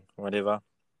looking and whatever.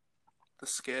 The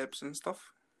scabs and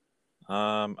stuff.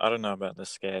 I don't know about the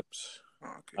scabs. Oh,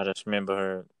 okay. I just remember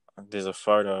her. There's a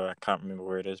photo. I can't remember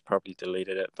where it is. Probably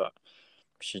deleted it, but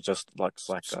she just looks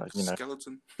like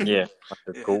Skeleton. yeah, like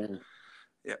a Yeah. ghoul.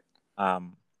 Yeah.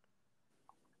 Um,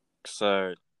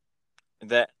 so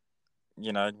that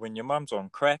when your mum's on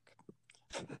crack,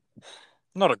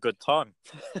 not a good time.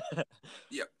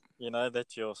 Yeah.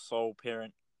 That's your sole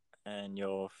parent, and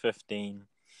you're 15.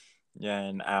 Yeah,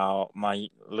 and my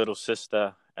little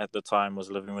sister at the time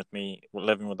was living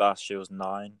with us. She was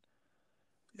 9.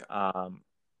 Yeah.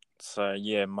 So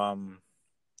yeah, mum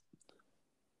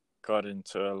got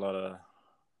into a lot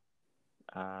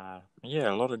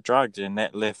of drugs, and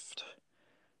that left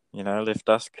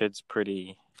us kids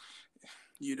pretty.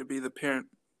 You to be the parent,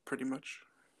 pretty much.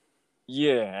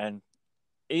 Yeah, and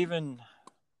even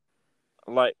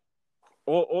like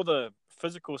all the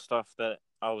physical stuff that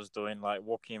I was doing, like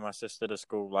walking my sister to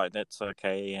school, like that's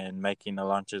okay, and making the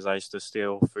lunches. I used to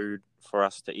steal food for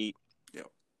us to eat Yeah.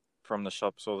 from the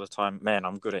shops all the time. Man,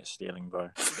 I'm good at stealing, bro.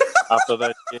 After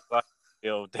those years, I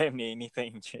steal damn near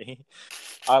anything. G.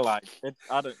 I like it.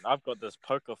 I've got this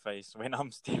poker face when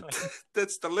I'm stealing.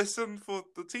 That's the lesson for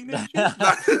the teenagers. No.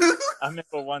 I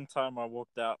remember one time I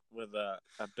walked out with a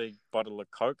big bottle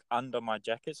of Coke under my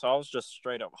jacket, so I was just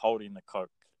straight up holding the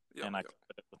Coke, and I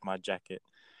covered it with my jacket.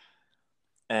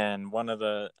 And one of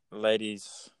the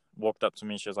ladies walked up to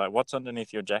me. She was like, "What's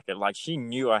underneath your jacket?" Like she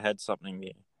knew I had something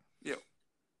there. Yeah.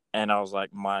 And I was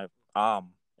like, "My arm,"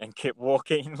 and kept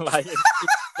walking. Like she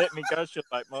let me go. She was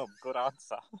like, "Mom, good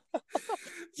answer.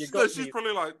 You No, got she's me."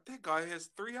 probably like, that guy has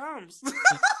 3 arms.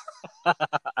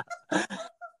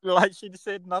 Like she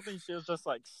said nothing. She was just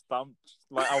like stumped.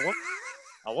 Like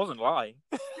I wasn't lying.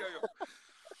 Yeah.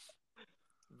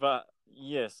 But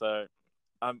yeah, so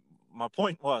my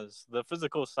point was the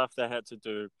physical stuff they had to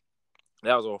do.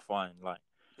 That was all fine. Like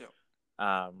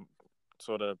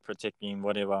sort of protecting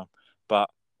whatever. But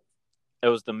it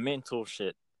was the mental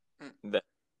shit that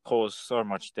caused so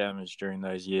much damage during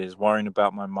those years. Worrying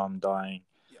about my mum dying,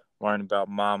 worrying about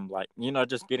mum, like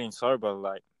just getting sober,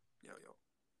 like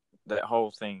that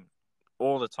whole thing,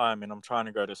 all the time. And I'm trying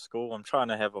to go to school. I'm trying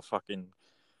to have a fucking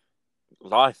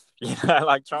life,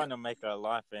 like trying to make a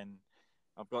life, and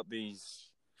I've got these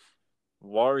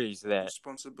worries that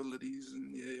responsibilities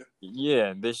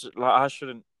and this like I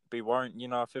shouldn't be worrying.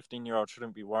 A 15-year-old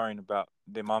shouldn't be worrying about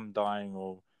their mum dying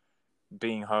or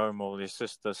being home or their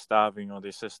sister starving or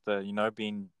their sister,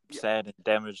 being sad and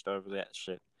damaged over that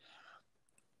shit.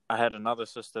 I had another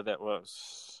sister that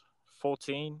was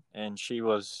 14 and she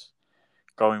was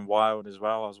going wild as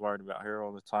well. I was worried about her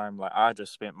all the time. Like I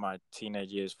just spent my teenage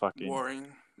years fucking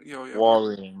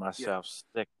worrying myself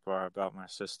sick, bro, about my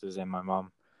sisters and my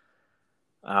mum.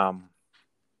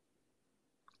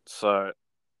 So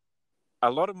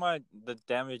a lot of the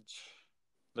damage,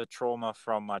 the trauma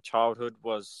from my childhood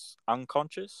was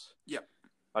unconscious.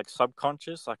 Like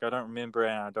subconscious. Like I don't remember,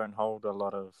 and I don't hold a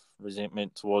lot of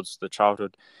resentment towards the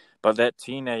childhood. But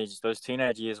those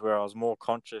teenage years where I was more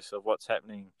conscious of what's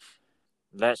happening,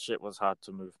 that shit was hard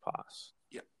to move past.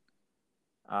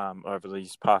 Over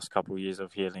these past couple of years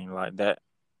of healing, like that,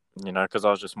 because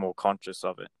I was just more conscious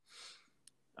of it.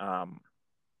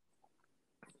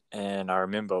 And I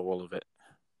remember all of it.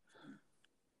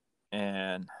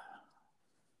 And,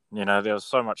 there was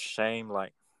so much shame,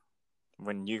 like,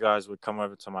 when you guys would come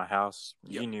over to my house,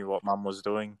 you knew what mum was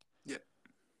doing.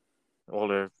 All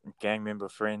her gang member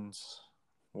friends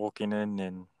walking in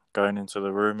and going into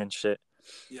the room and shit.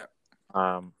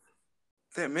 That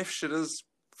meth shit is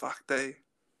fucked, eh?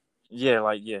 Yeah.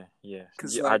 Like,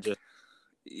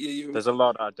 there's a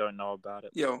lot I don't know about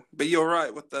it. But you're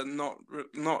right with the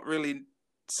not really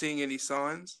seeing any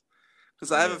signs.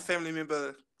 Because I have a family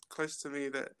member close to me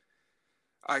that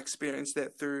I experienced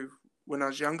that through when I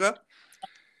was younger.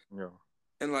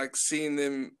 And like seeing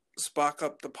them spark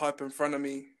up the pipe in front of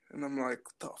me, and I'm like,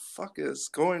 what the fuck is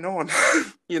going on?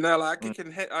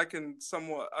 Like I can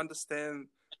somewhat understand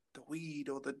the weed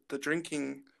or the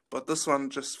drinking, but this one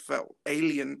just felt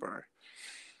alien, bro.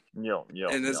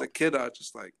 And as a kid, I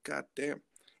just like, god damn.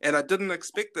 And I didn't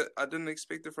expect it. I didn't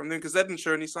expect it from them because they didn't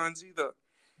show any signs either.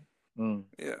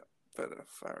 Yeah, but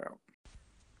far out.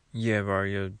 Yeah, bro,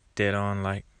 you're dead on.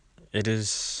 Like, it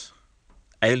is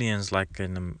aliens, like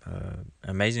an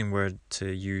amazing word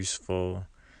to use for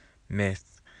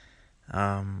meth.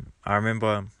 I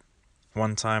remember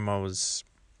one time I was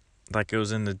like, it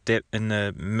was in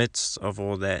the midst of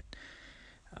all that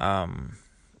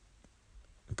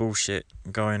bullshit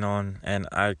going on, and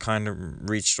I kind of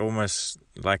reached almost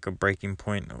like a breaking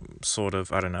point, sort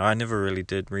of. I don't know. I never really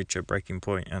did reach a breaking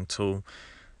point until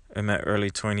in my early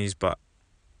 20s, but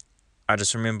I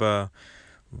just remember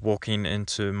walking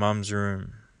into mum's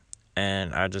room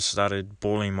and I just started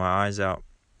bawling my eyes out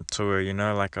to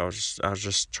her, like I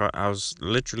was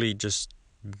literally just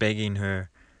begging her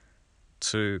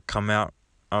to come out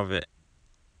of it,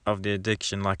 of the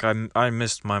addiction. Like I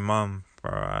missed my mum,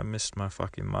 bro. I missed my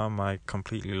fucking mum. I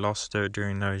completely lost her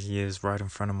during those years right in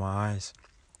front of my eyes.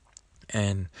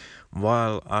 And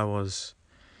while I was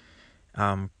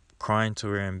crying to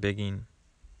her and begging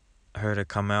her to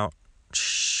come out,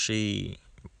 she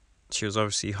was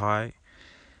obviously high,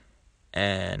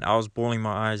 and I was bawling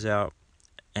my eyes out,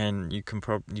 and you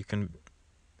can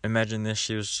imagine this.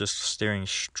 She was just staring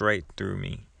straight through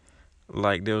me.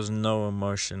 Like, there was no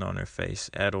emotion on her face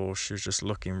at all. She was just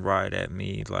looking right at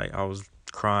me. Like, I was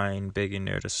crying, begging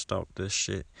her to stop this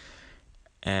shit.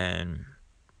 And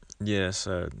yeah,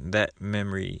 so that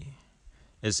memory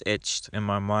is etched in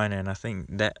my mind, and I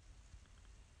think that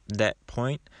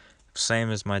point,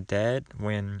 same as my dad,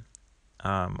 when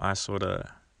I sort of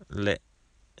let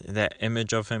that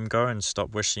image of him go and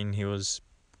stop wishing he was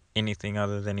anything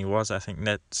other than he was. I think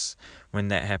that's when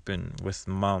that happened with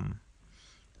mum.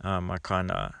 I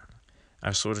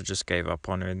sort of just gave up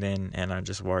on her then, and I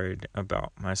just worried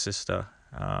about my sister.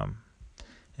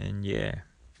 And yeah,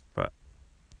 but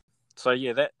so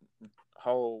yeah, that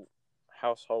whole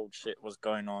household shit was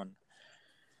going on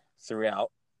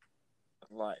throughout,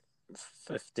 like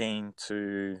 15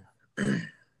 to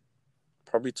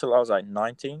probably till I was like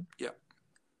 19. Yeah.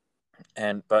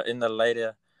 But in the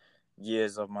later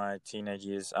years of my teenage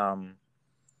years,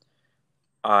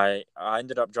 I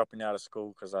ended up dropping out of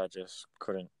school because I just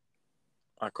couldn't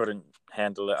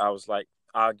handle it. I was like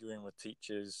arguing with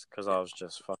teachers because I was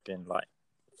just fucking like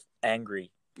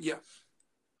angry. Yeah.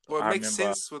 Well, it makes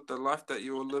sense with the life that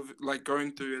you were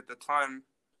going through at the time.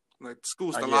 Like,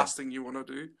 school's the last thing you want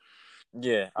to do.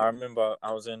 Yeah, I remember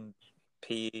I was in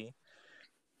PE,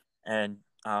 and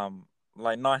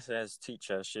like, nice as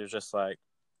teacher, she was just like,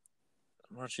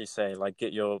 what did she say? Like,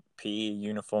 get your PE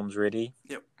uniforms ready.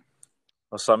 Yep.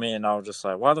 Or something, and I was just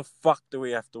like, why the fuck do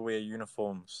we have to wear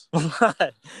uniforms?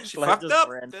 She fucked up.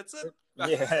 That's it.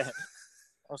 Yeah.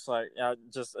 I was like,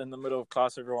 just in the middle of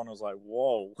class, everyone was like,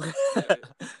 whoa.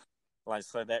 Like,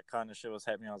 so that kind of shit was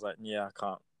happening. I was like, yeah, I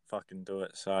can't fucking do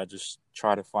it. So I just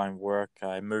tried to find work.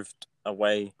 I moved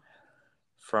away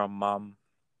from mum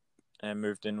and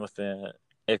moved in with an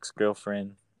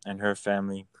ex-girlfriend and her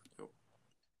family.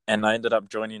 And I ended up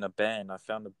joining a band. I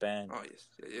found a band. Oh, yes.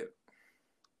 Yeah.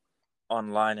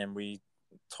 Online, and we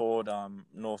toured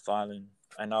North Island,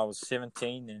 and I was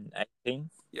 17 and 18.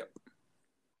 Yep.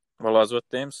 Well, I was with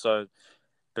them, so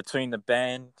between the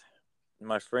band,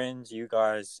 my friends, you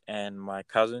guys, and my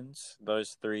cousins,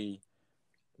 those three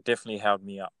definitely held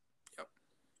me up. Yep.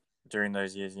 During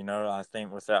those years, I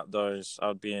think without those,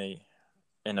 I'd be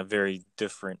in a very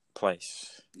different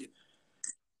place. Yep.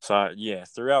 So yeah,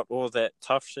 throughout all that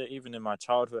tough shit, even in my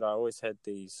childhood, I always had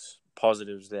these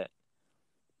positives that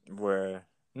were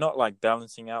not like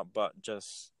balancing out, but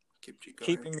just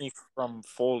keeping me from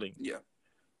falling. Yeah.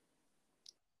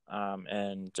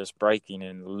 And just breaking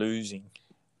and losing.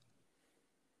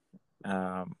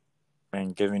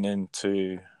 And giving in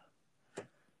to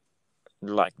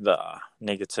like the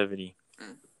negativity.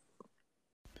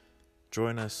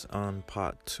 Join us on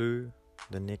part 2,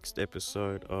 the next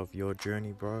episode of Your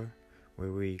Journey, Bro,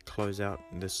 where we close out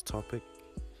this topic.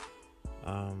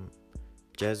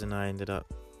 Jazz and I ended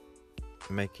up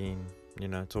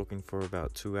talking for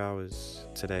about 2 hours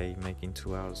today, making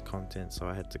 2 hours content, so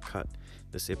I had to cut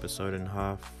this episode in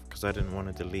half because I didn't want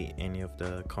to delete any of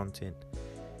the content.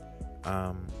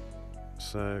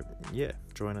 So yeah,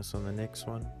 join us on the next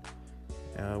one,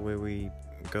 where we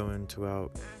go into our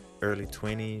early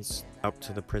 20s up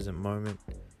to the present moment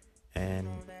and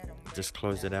just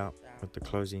close it out with the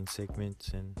closing segments.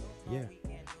 And yeah,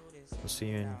 we'll see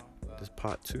you in this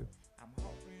part 2.